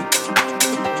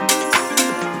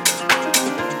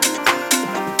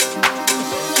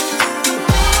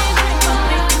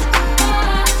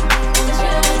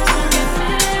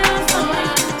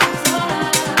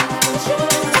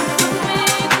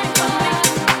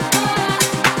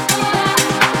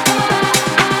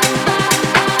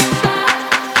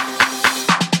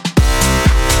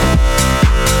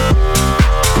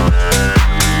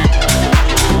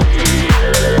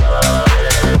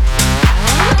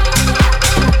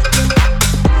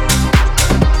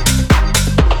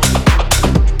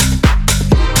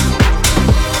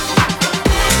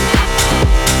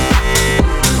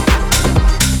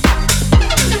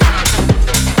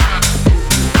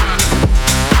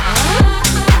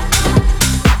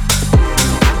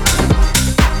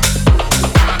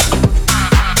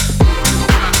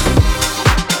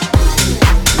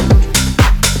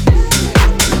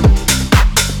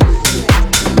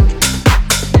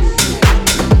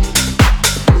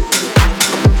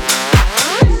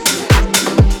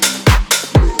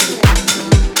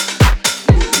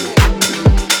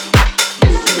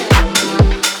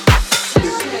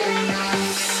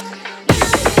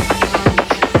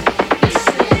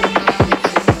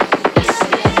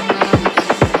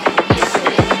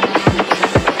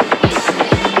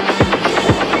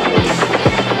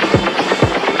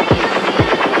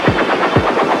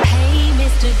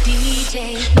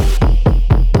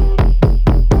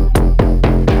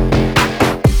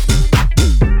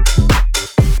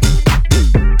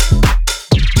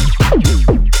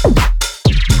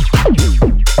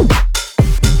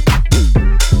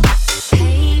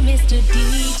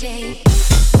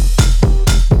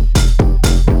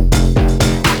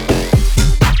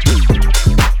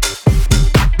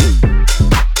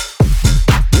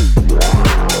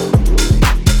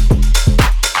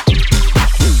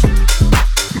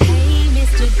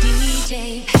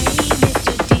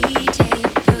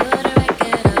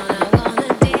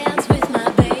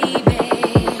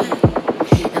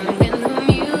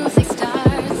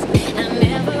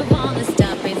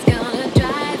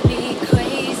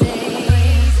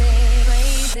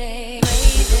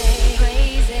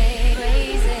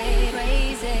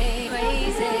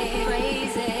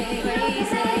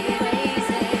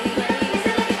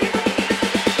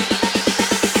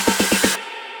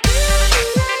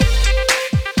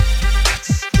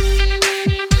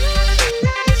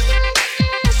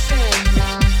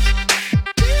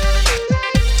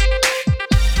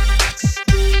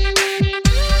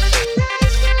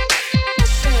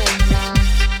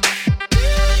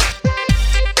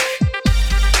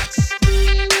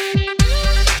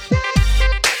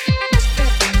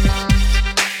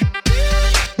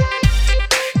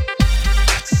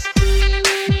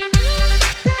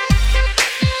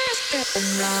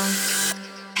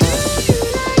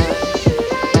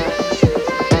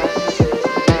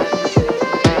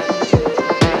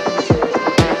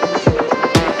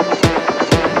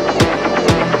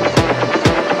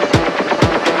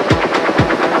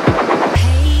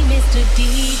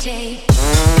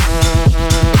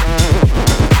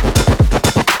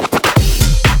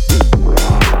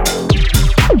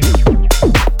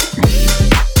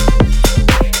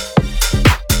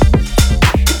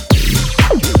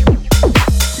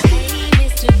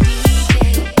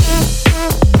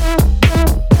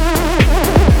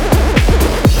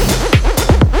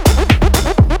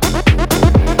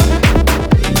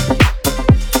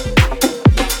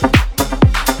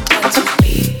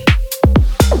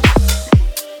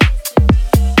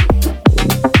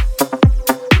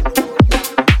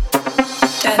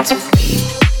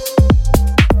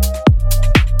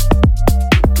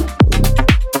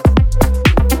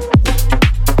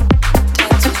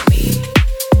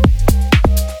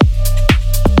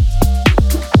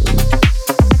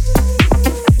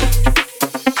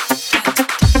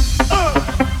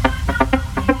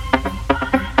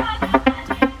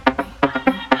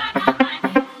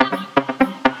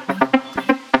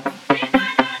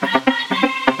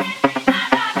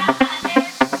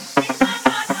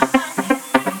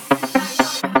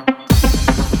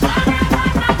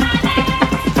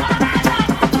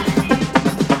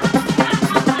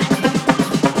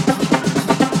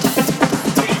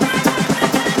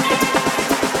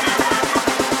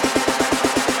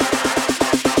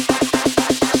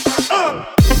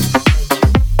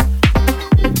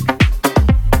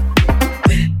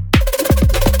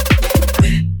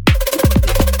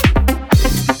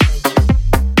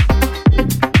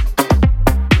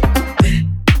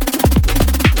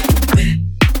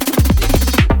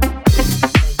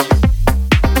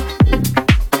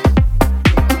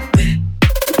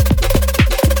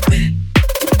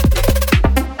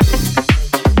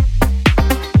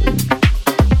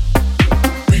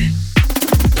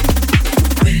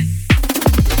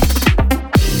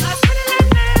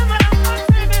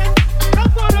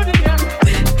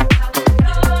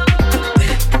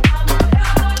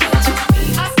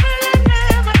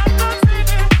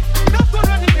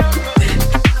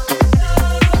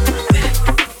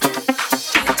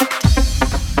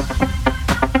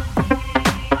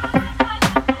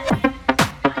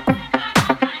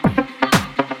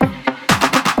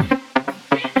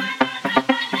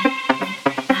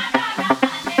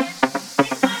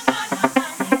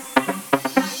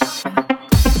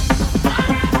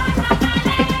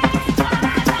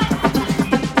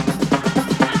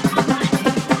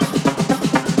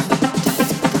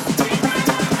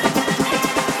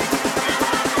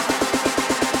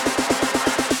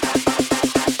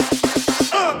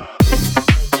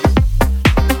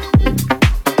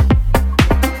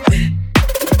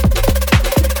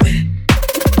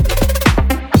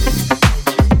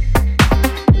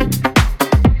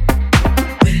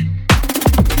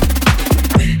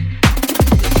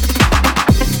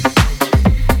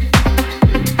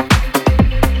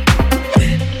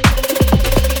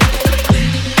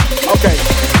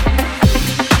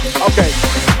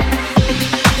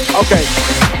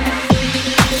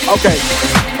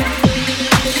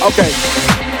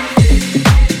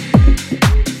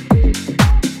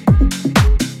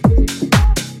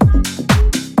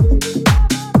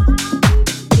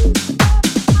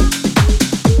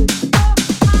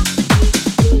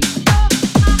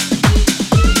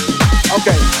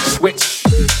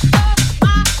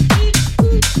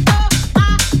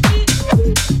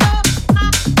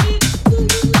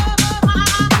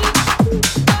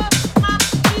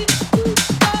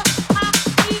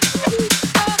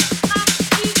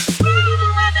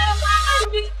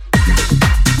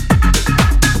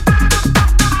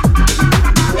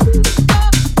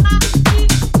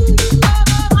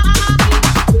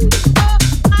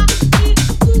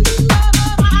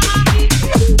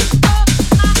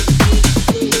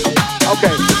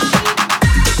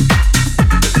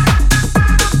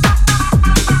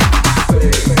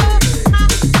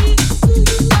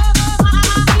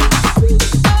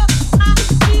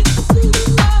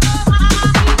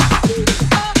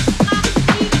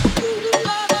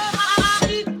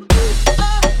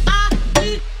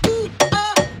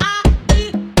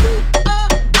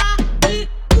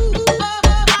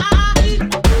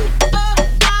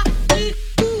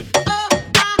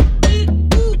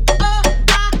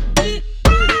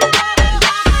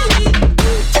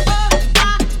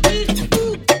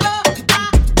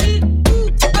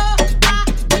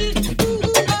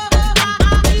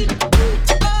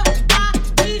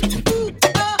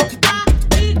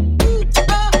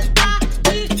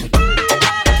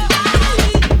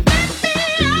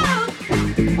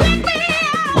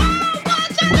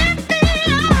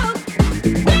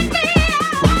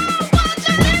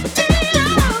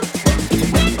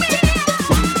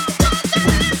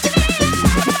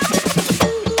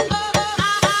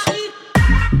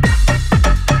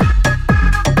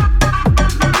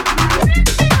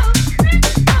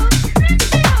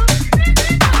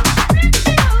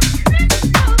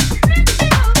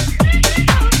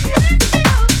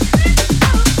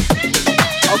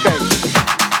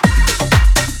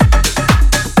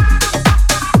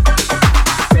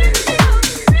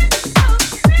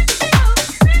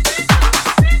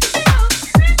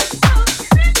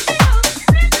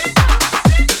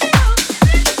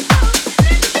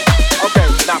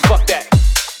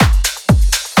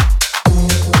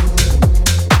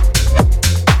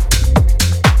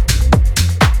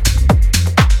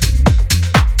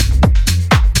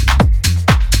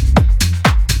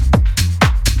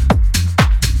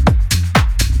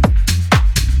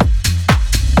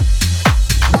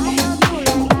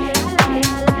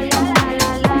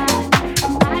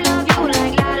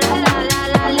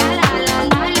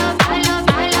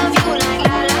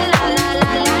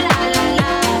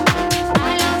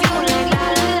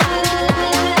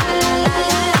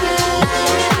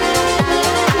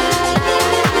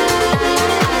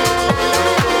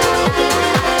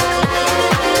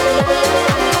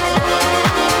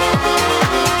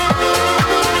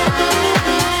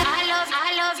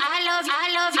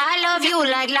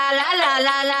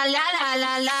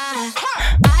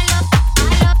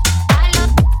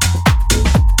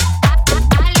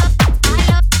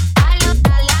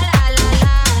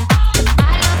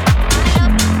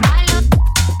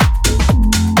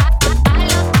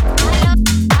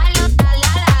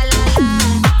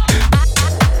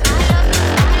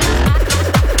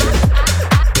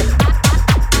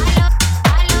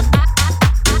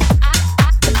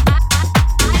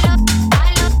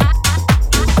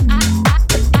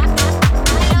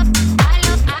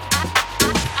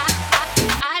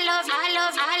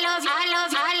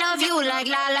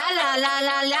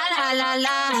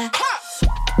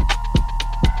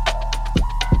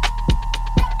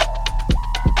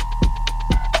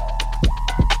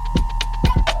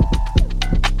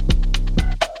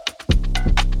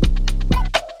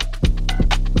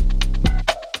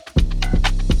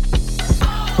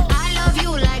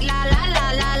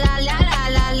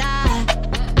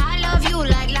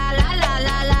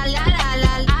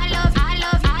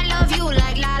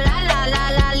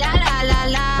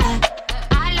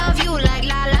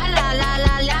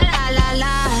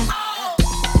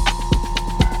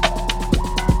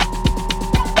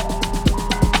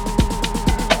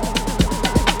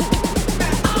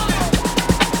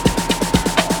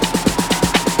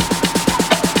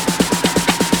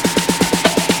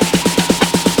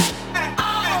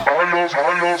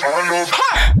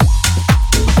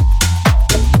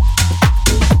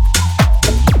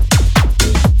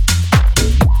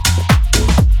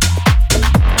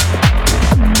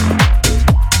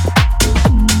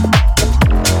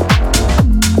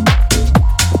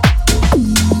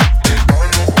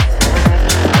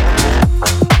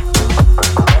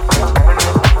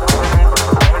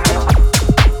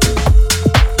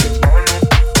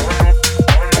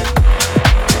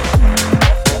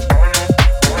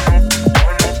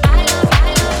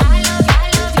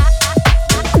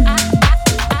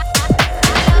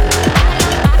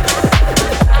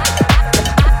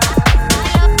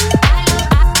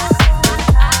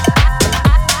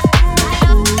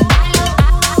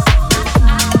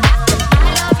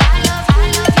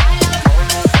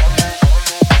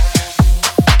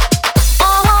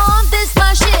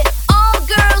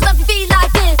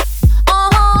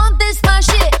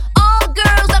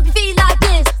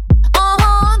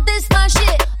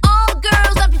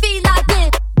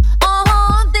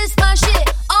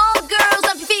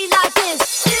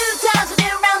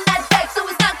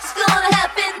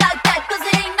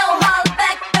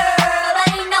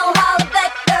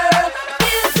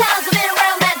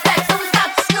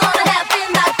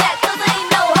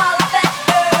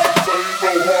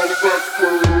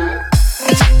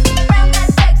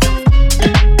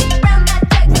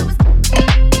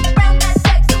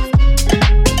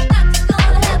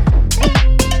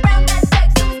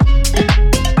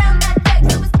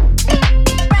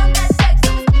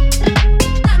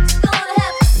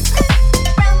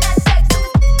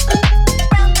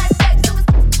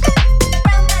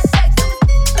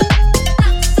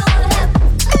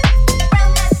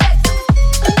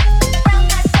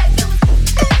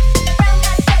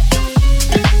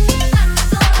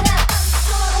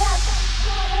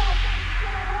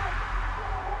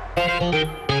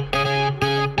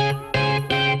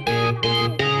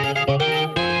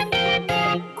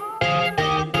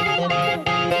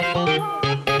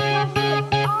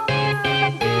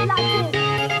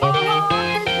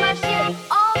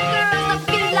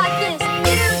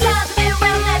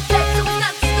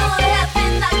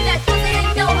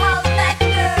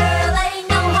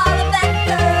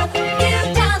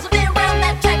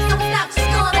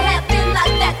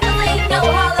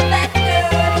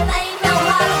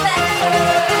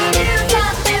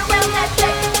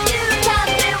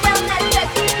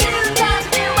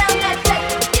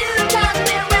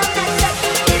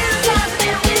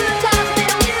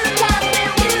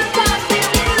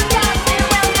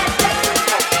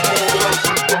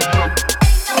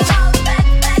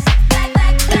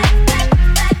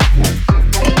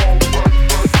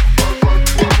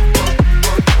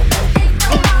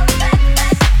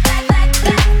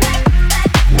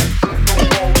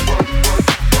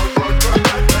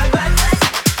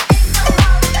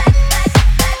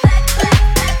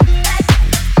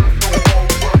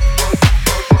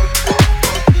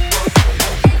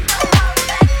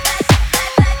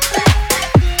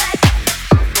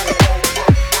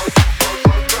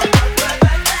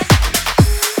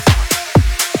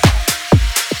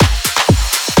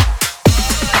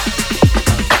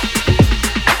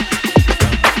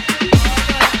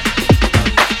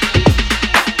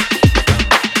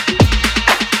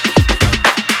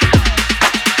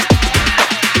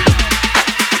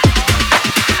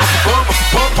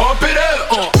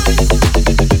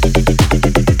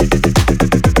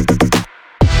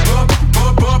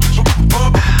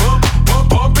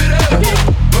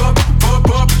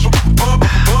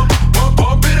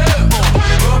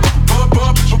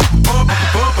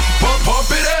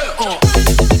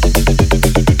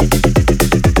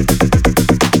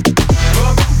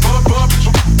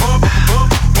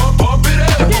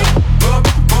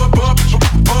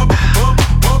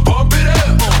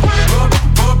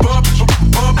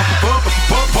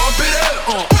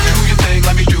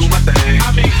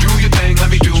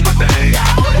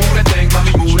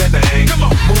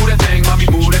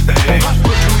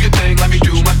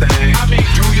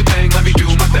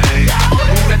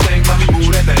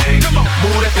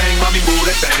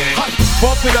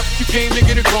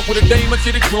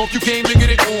 get it drunk, you came to get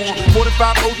it on. More than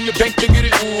 5 O's in your bank to get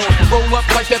it on. Roll up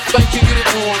like that thing to get it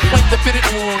on. Plank to fit it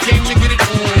on, came to get it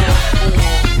on.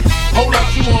 Hold up,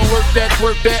 you wanna work that,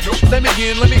 work that. Let me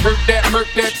in, let me hurt that,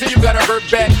 murk that. Till you gotta hurt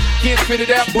back. Can't spit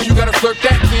it out, boo, you gotta flirt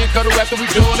that. Can't cuddle after we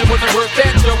done, it wasn't worth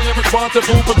that. So we ain't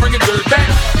responsible for bringing dirt back.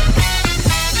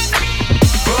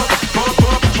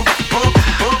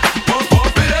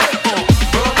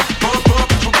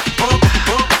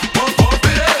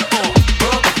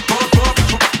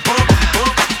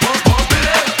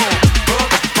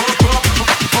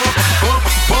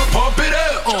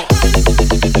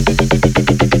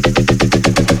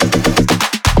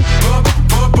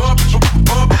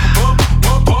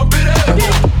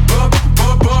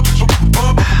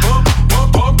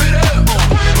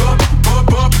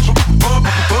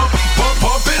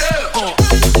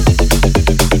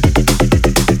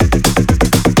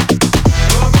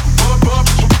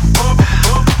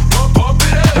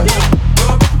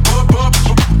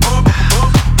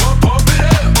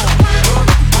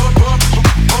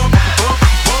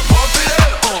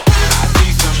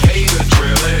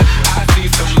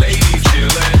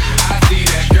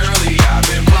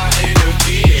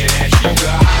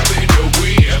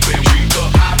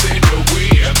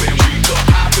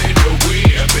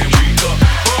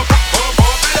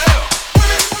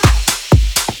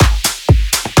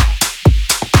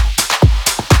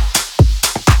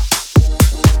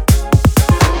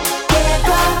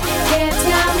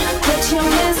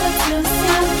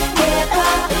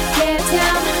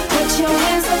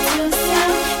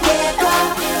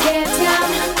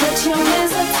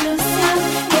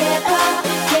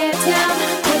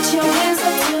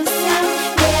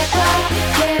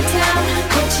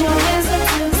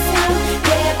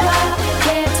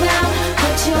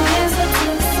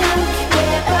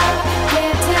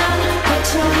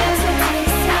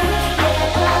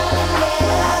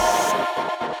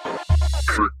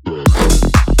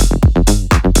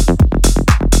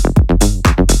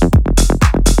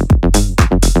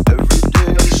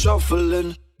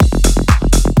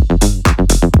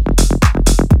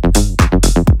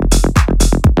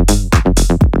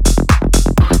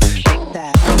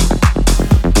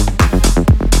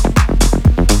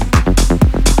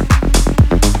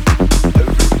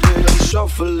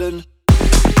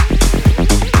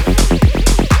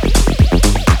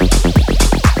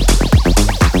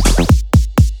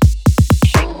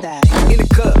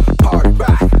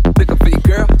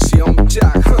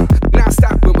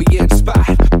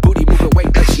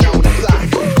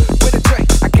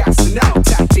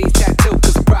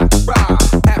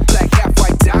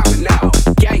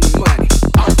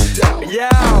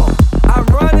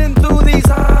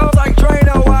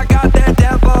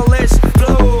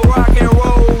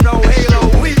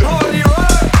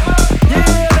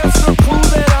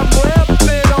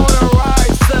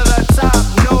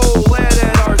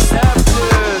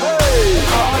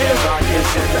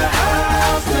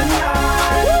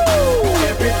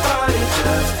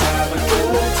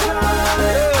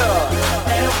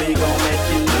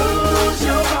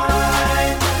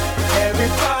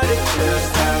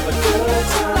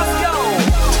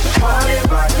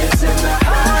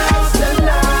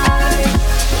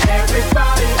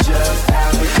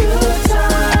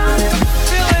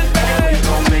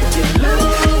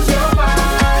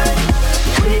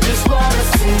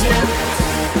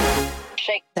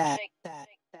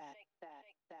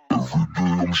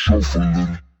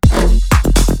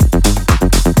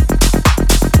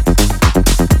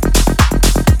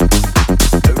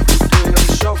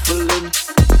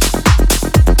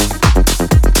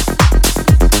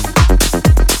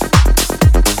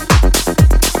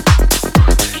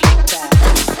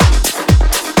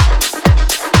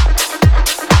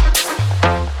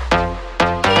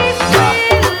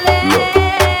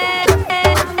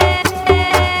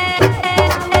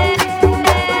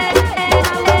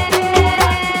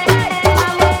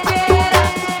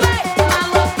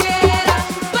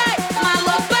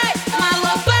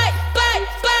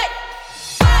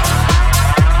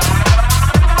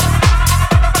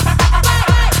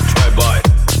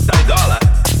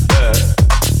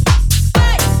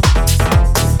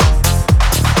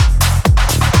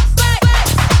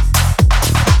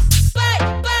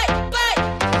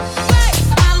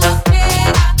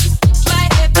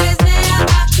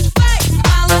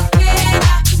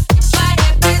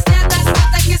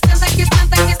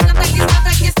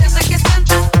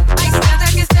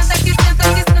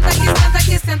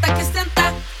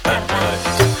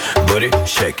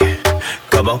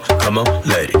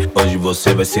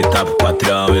 Você vai sentar pro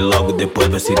patrão e logo depois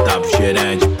vai sentar pro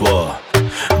gerente, pô.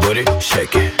 Booty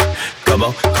shake,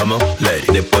 come on, lady.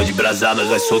 Depois de brasada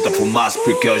já solta fumaça,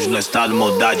 porque hoje nós tá no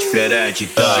modal diferente,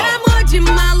 então. Chamou de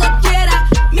maloqueira,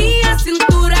 minha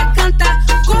cintura canta.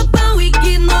 Corpão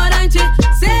ignorante,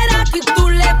 será que tu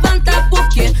levanta?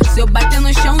 Porque se eu bater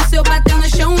no chão,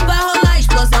 vai rolar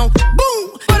explosão.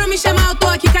 Bum! Foram me chamar, eu tô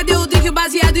aqui, cadê o drink, o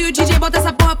baseado e o DJ? Bota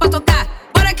essa porra pra tocar.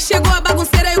 Bora que chegou a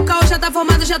bagunceira e o caos já tá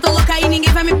formado, já tô louca e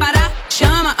ninguém vai me parar.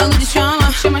 Chama, a luz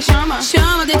chama,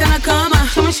 chama, deita na cama.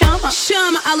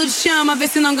 Chama, a luz chama, vê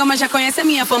se não gama, já conhece a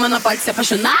minha fama, não pode se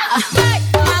apaixonar. Vai,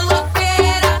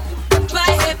 maloqueira,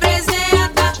 vai,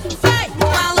 representa. Vai,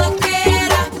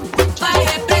 maloqueira, vai,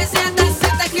 representa.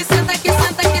 Senta aqui, senta aqui,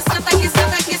 senta aqui, senta aqui,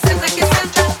 senta aqui, senta aqui,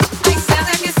 senta. Ai,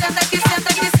 senta aqui, senta aqui, senta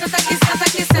aqui, senta aqui, senta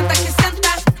aqui, senta aqui,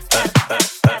 senta.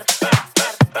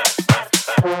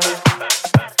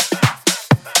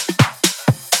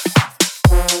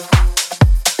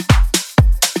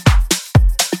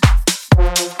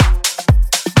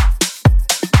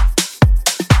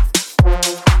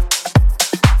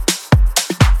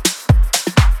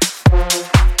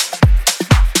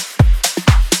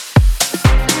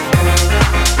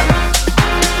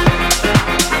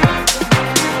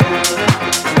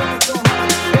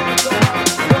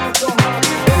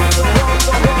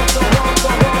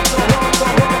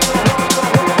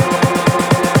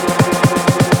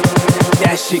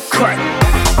 That shit crack.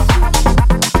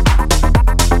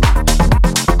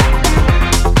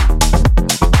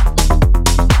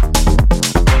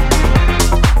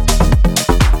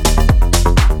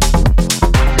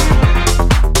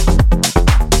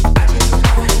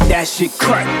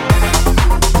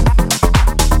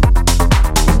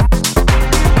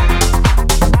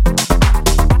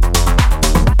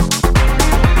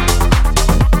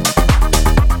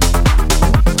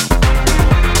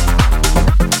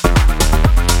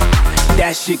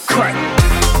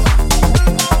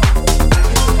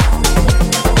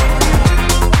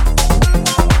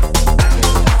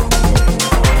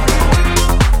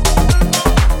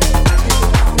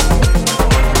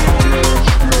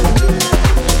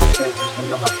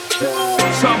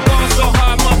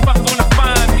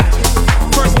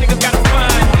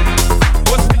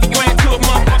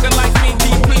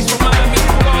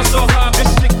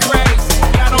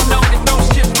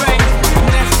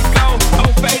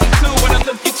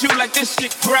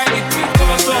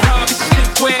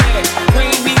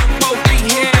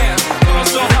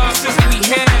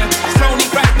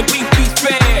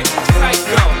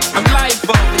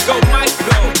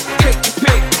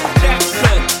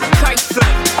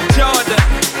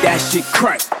 That shit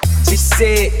crack. She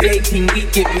said, hey, can we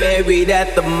get married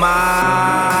at the mall?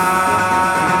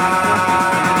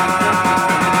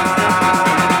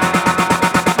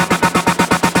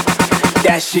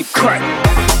 That shit crack.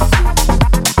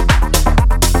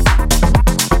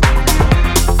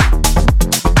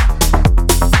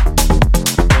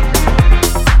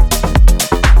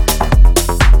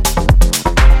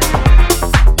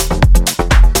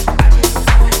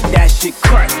 That shit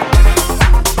crack.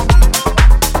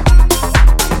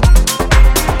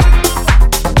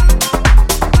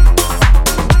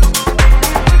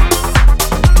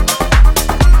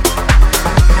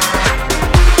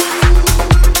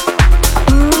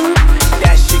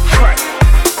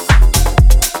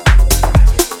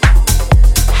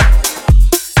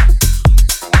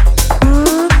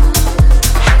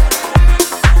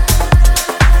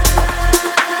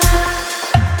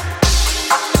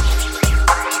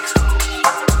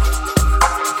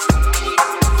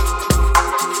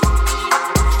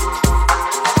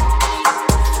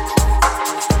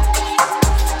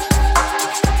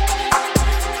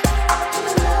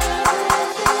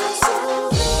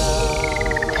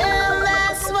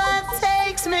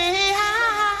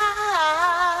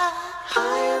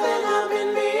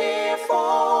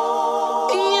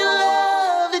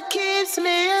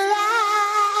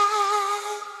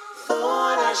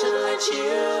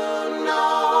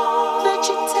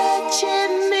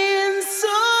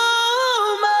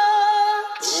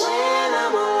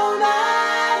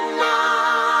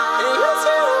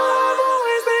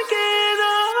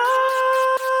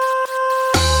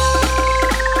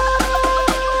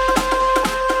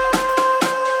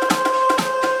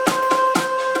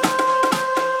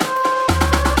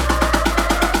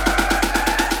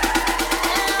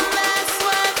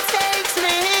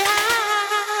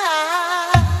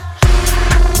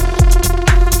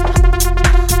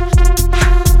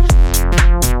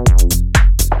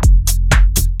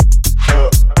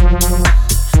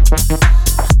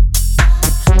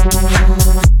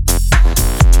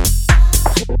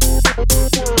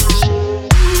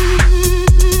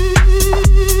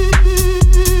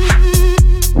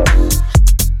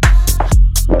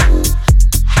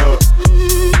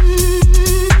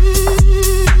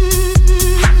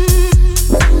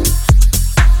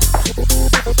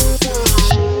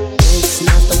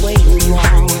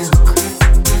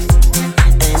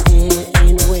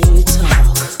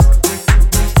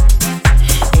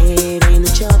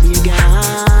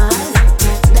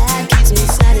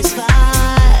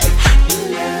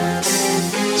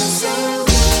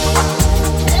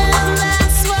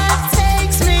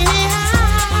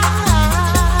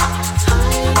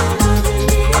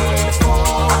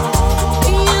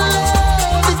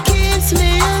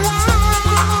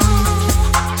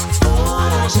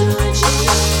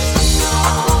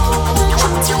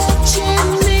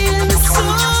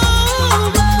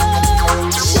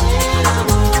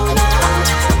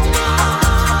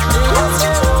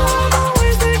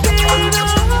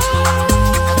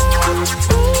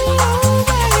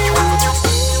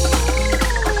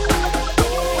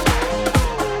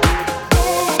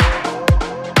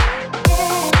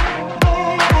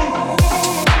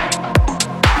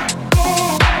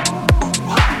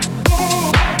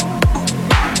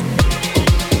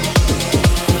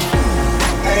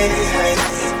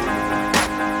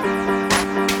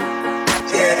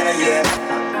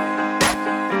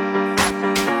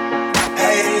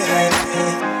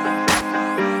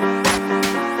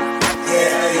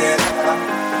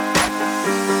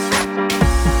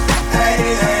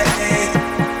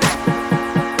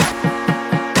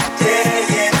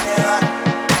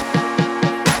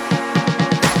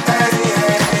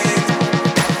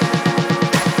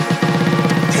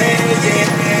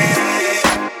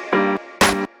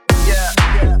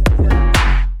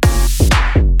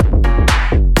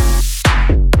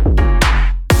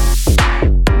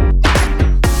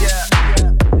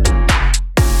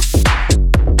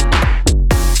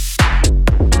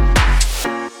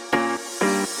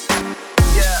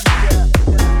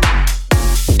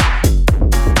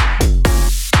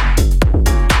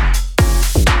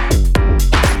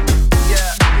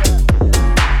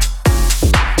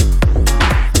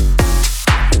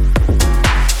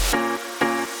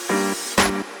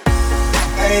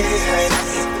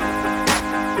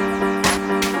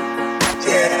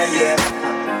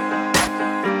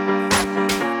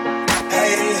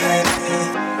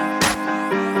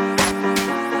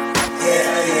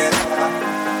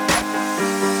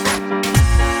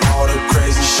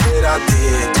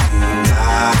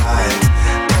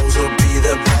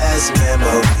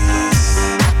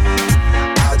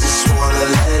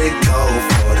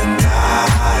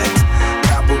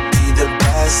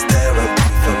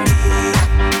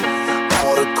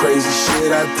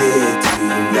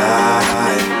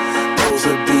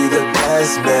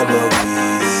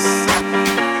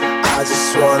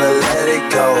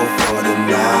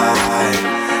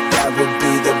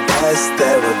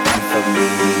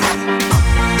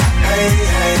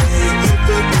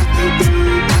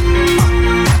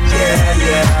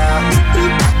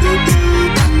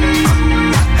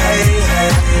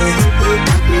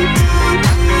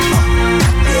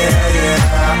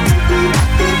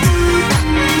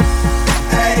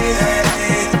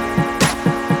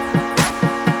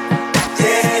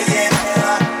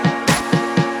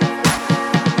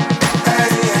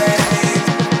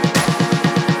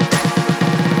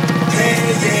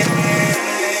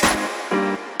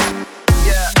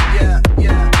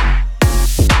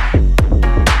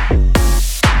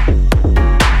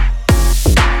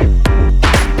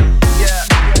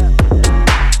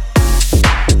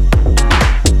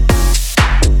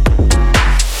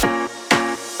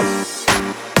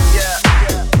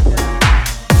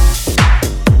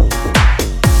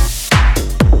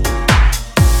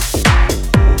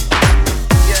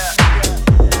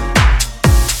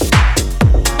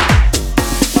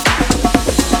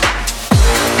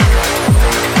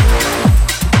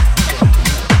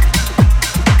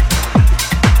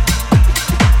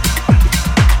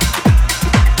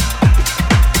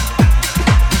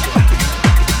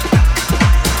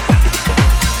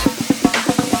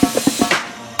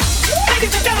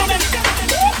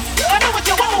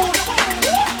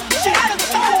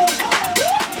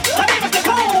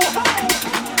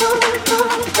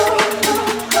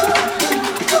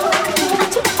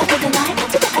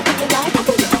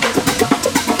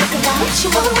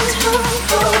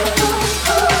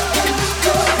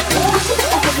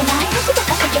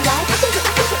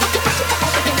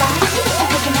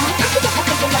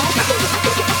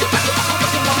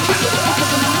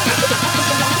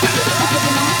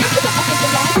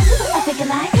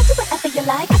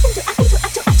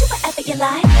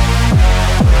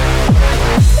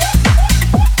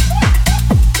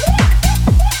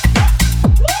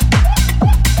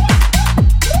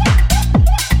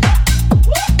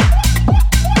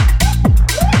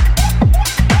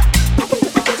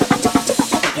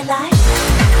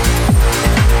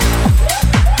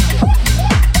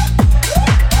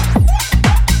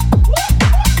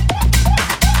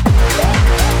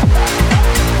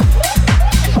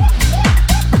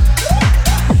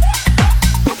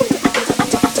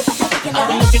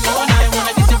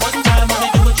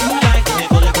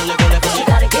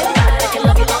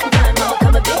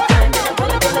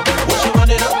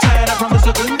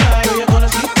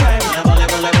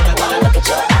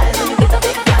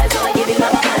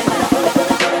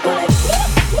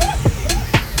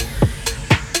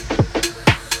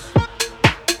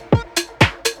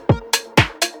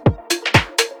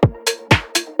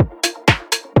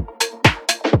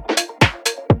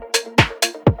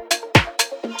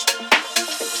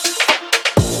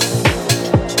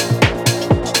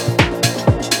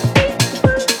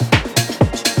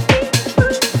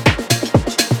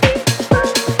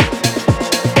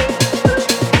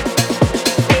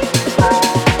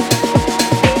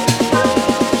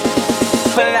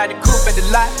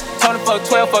 fuck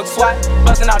 12, fuck SWAT.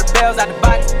 Busting all the bells out the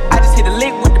box. I just hit a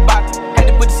lick with the box. Had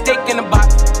to put the stick in the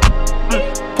box.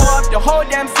 Pour up the whole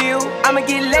damn field. I'ma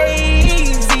get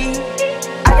lazy.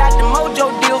 I got the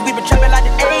mojo deals. We been trapping like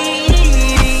the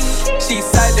 80s. She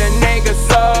said the nigga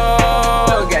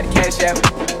so got the cash out.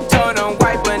 Told him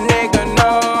wipe a nigga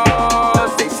no.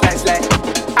 Say slash slash.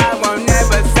 I won't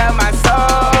never sell my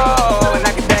soul. And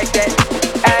I can back that.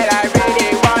 And I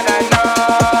really wanna know.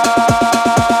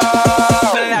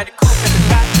 Pulling out the coupe at the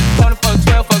lot. Told him fuck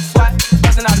 12, fuck SWAT.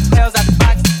 Busting all the bells out the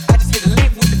box. I just hit a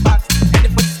lick with the box. Had to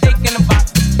put the stick in the box.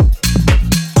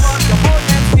 Pour up the whole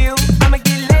damn field.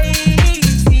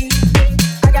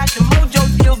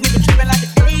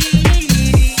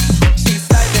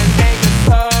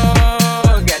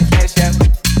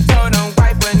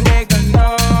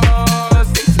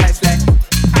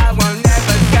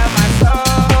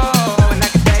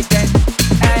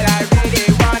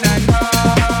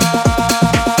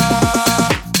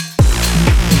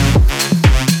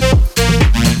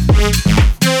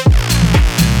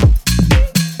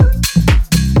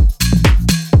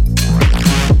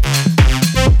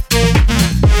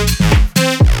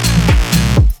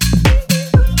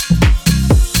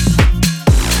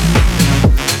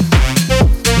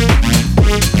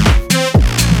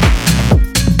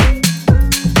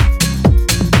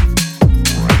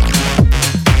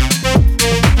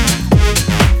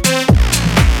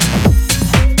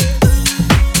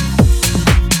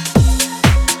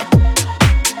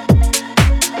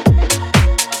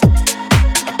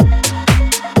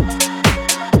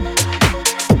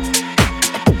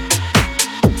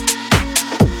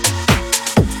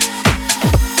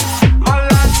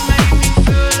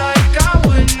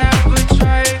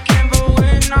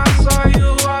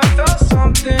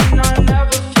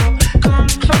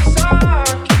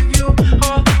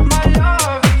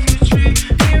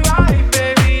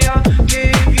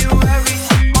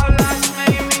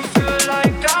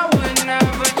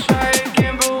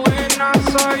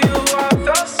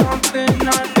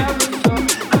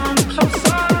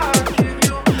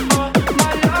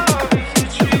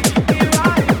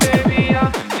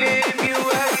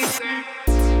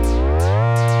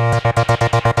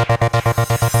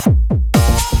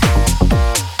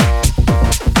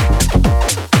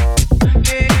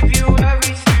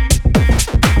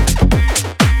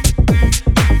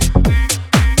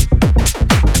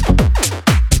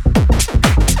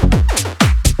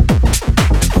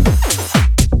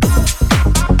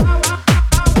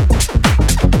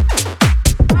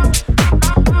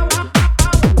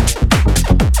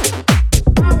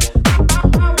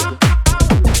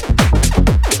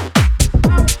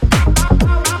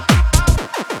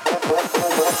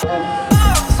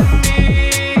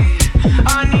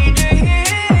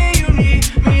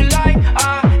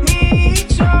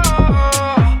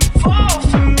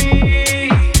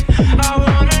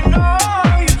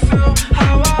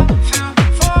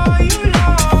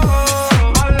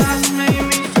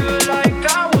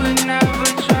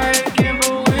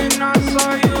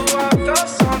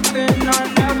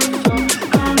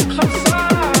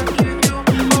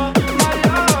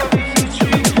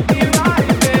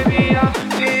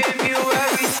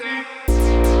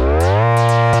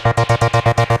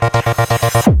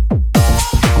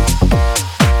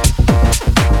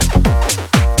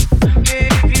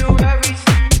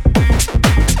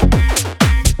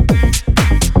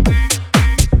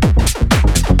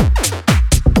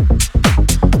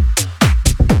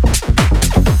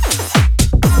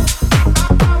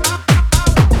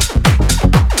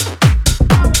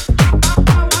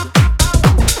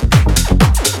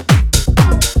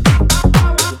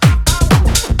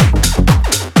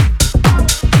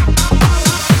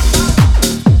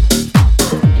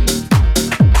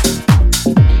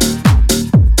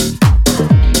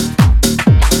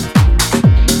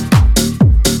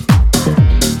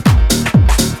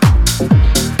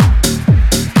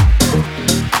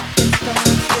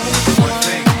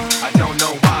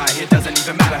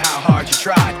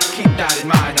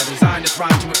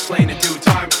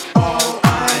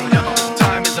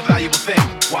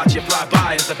 fly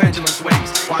by as the pendulum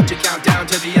swings. Watch it count down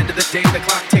to the end of the day. The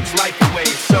clock takes life away.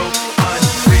 So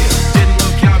unreal. Didn't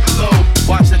look out below.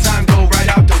 Watch the time go right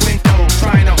out the window.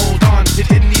 Trying to hold on,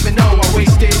 didn't even know I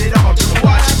wasted it all just to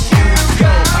watch you go.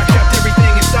 I kept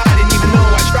everything inside, and even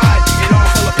though I tried, it all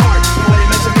fell apart. What it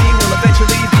meant to me will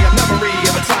eventually be a memory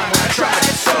of a time when I tried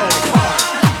it so hard.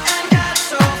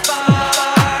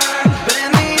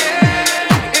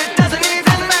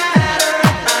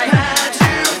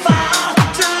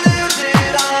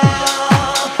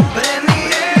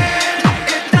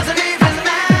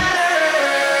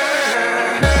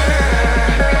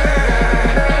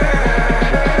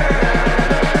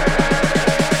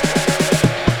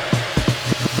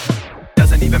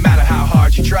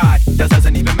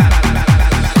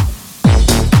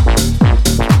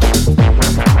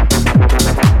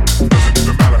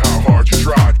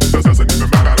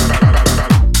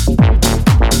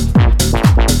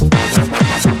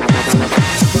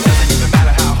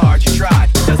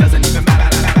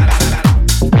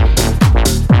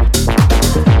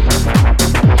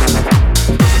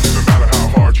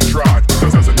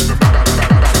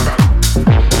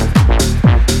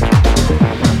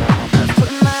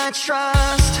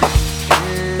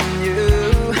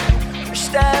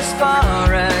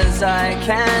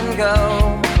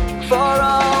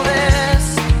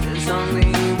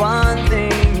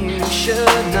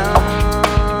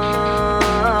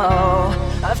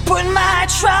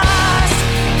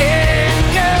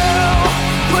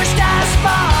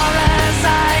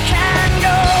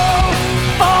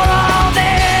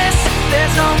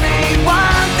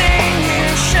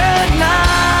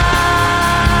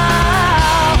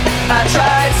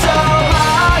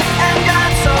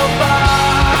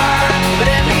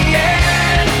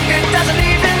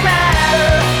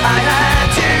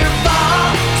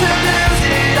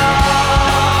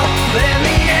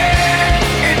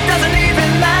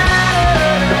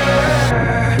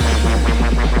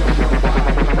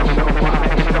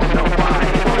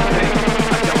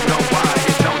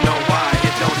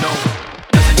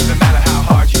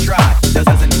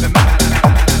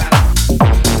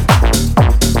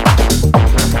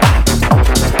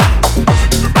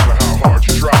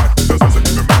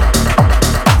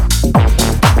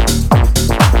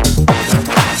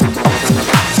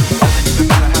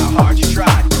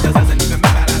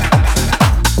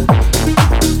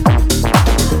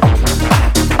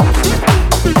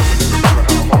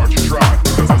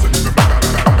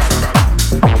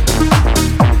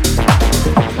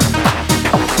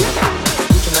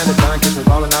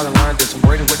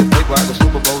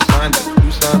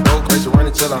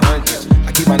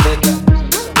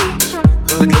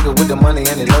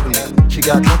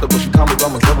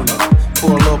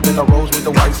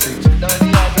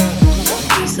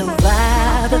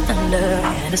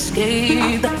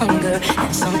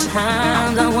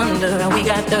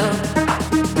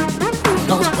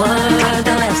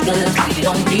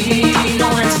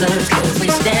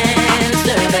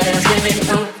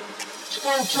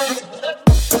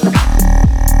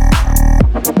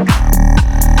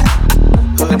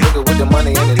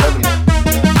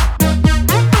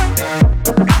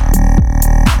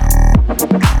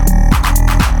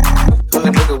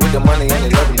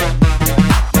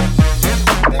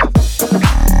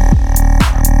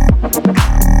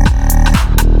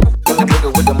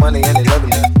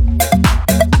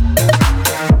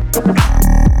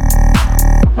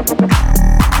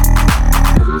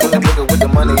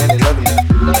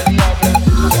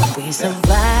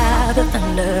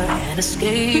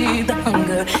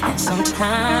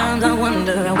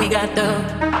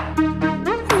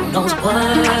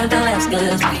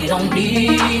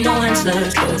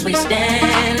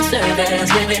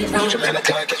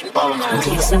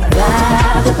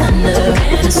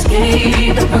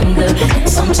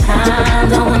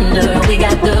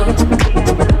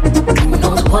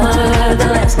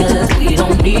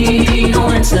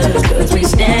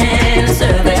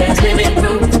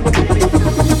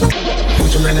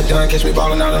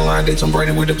 Tom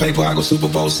Brady with the paper, I go Super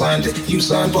Bowl signed it. You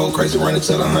signed bold, crazy, running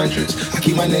to the hundreds. I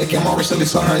keep my neck and my wrist till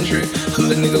it's 100.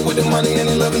 Hood nigga with the money and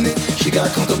they loving it. She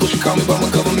got comfortable, she call me by my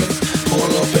government. Pull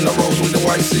up in the Rolls with the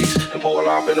white seats, and pull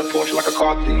off in the Porsche like a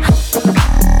car thief.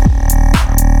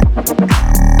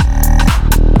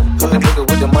 Hood nigga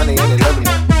with the money and they loving it.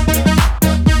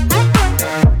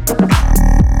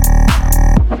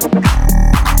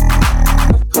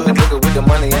 Hood nigga with the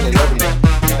money and they loving it.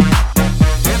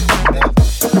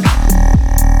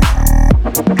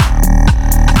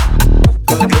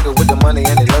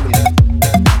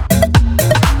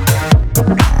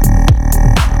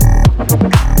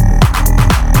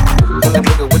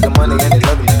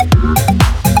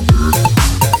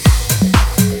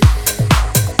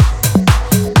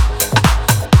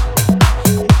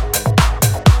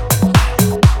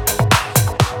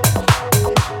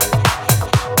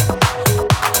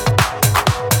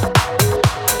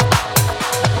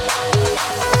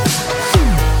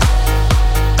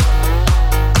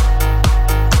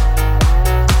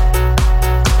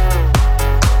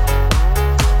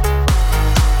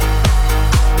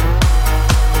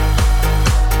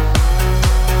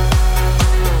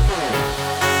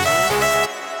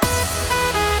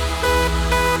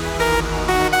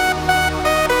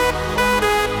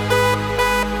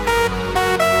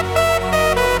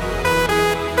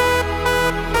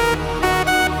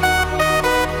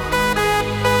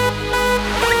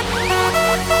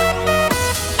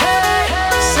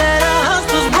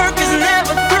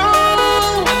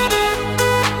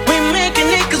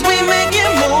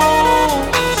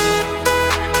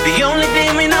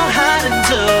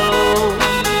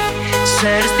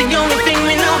 it's the only thing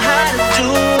we know how to do.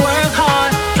 Work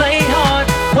hard, play hard,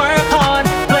 work hard,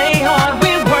 play hard.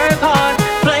 We work hard,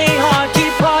 play hard,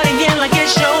 keep partying like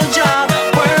it's your job.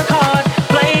 Work hard,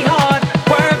 play hard,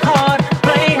 work hard,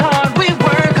 play hard. We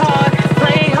work hard,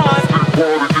 play hard, keep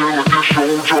partying like it's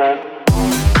your job.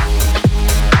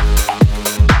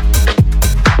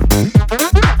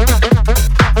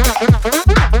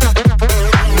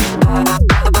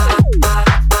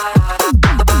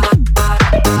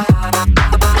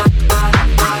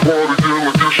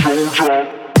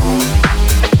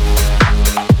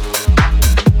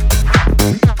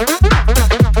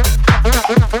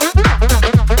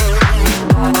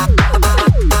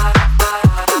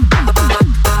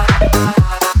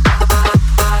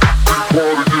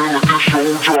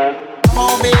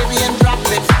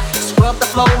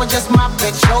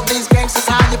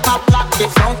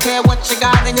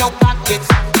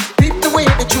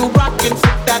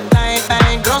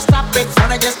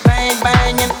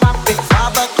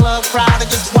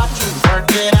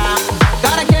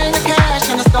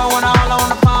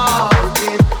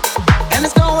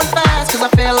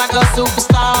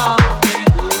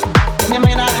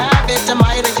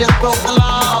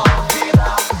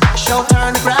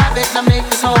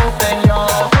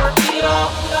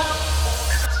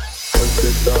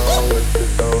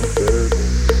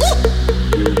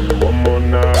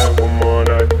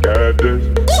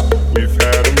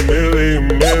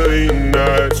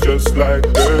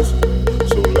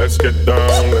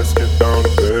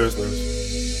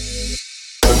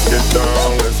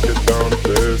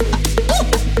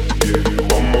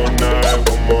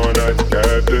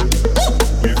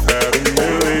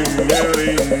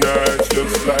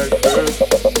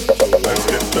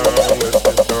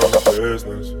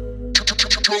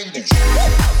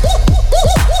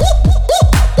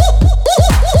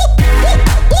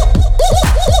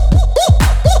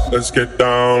 Let's get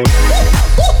down.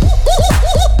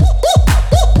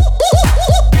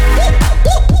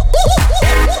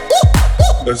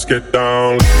 Let's get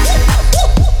down.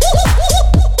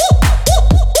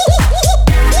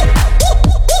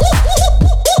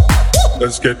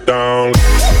 Let's get down.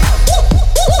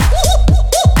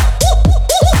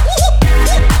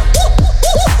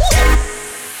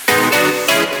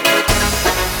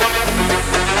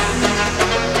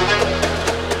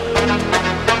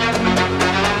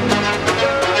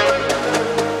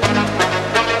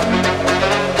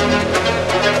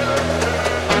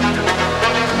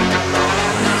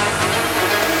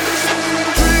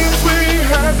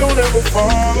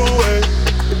 Fall away.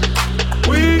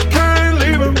 We can't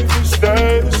leave them if we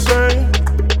stay the same.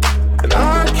 And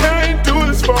I can't do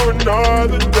this for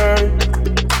another day.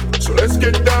 So let's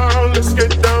get down to business.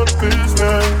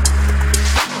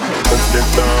 Let's get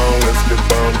down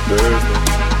to business.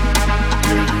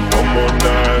 Give you one more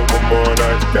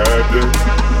night, got this.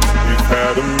 We've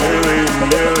had a million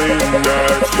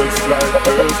nights just like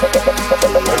this. So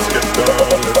let's get down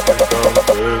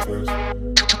to business.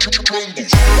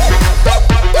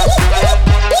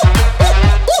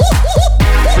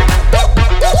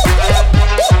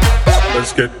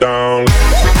 Let's get down.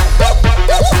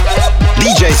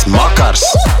 DJ Smokers.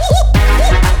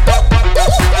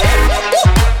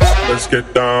 Let's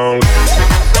get down.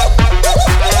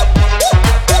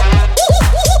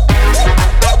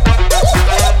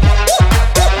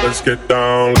 Let's get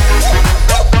down.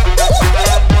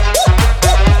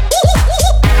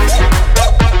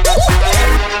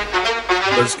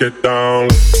 Let's get down.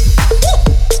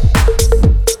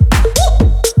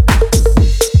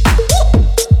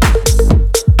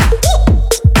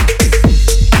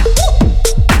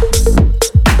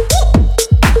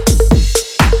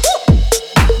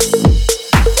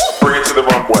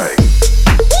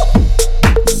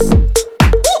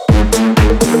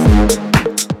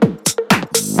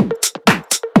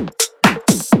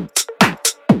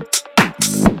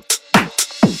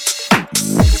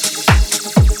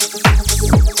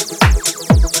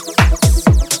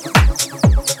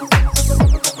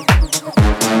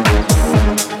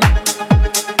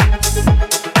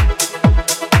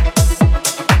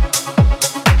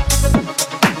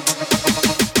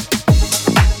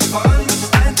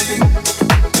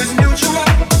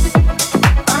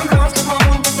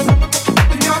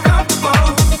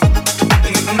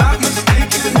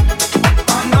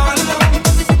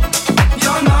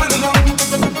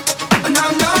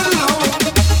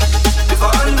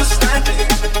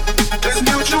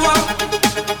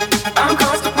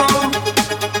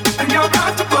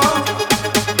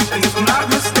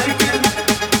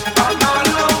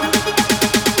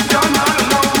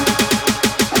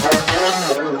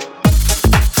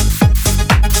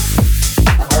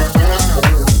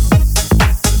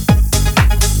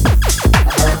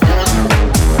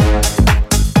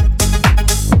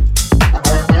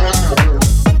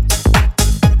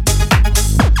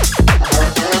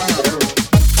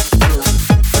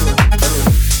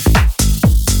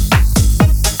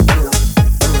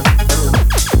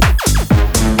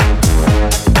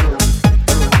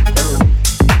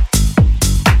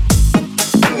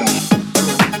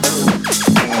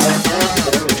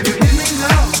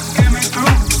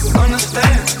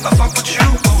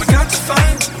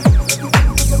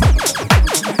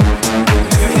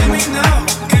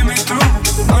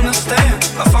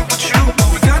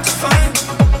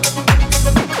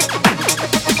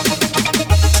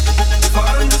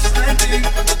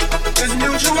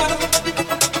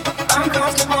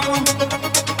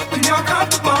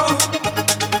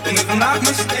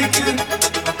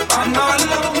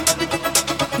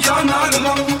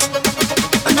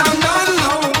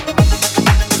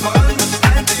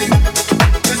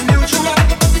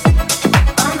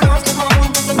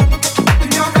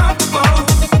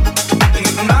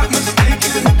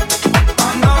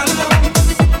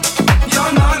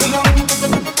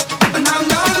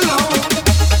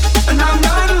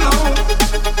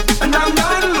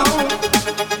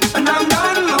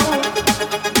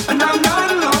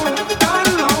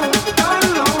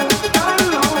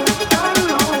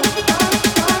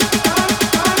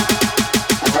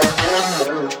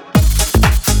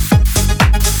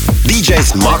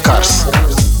 DJ's Makars.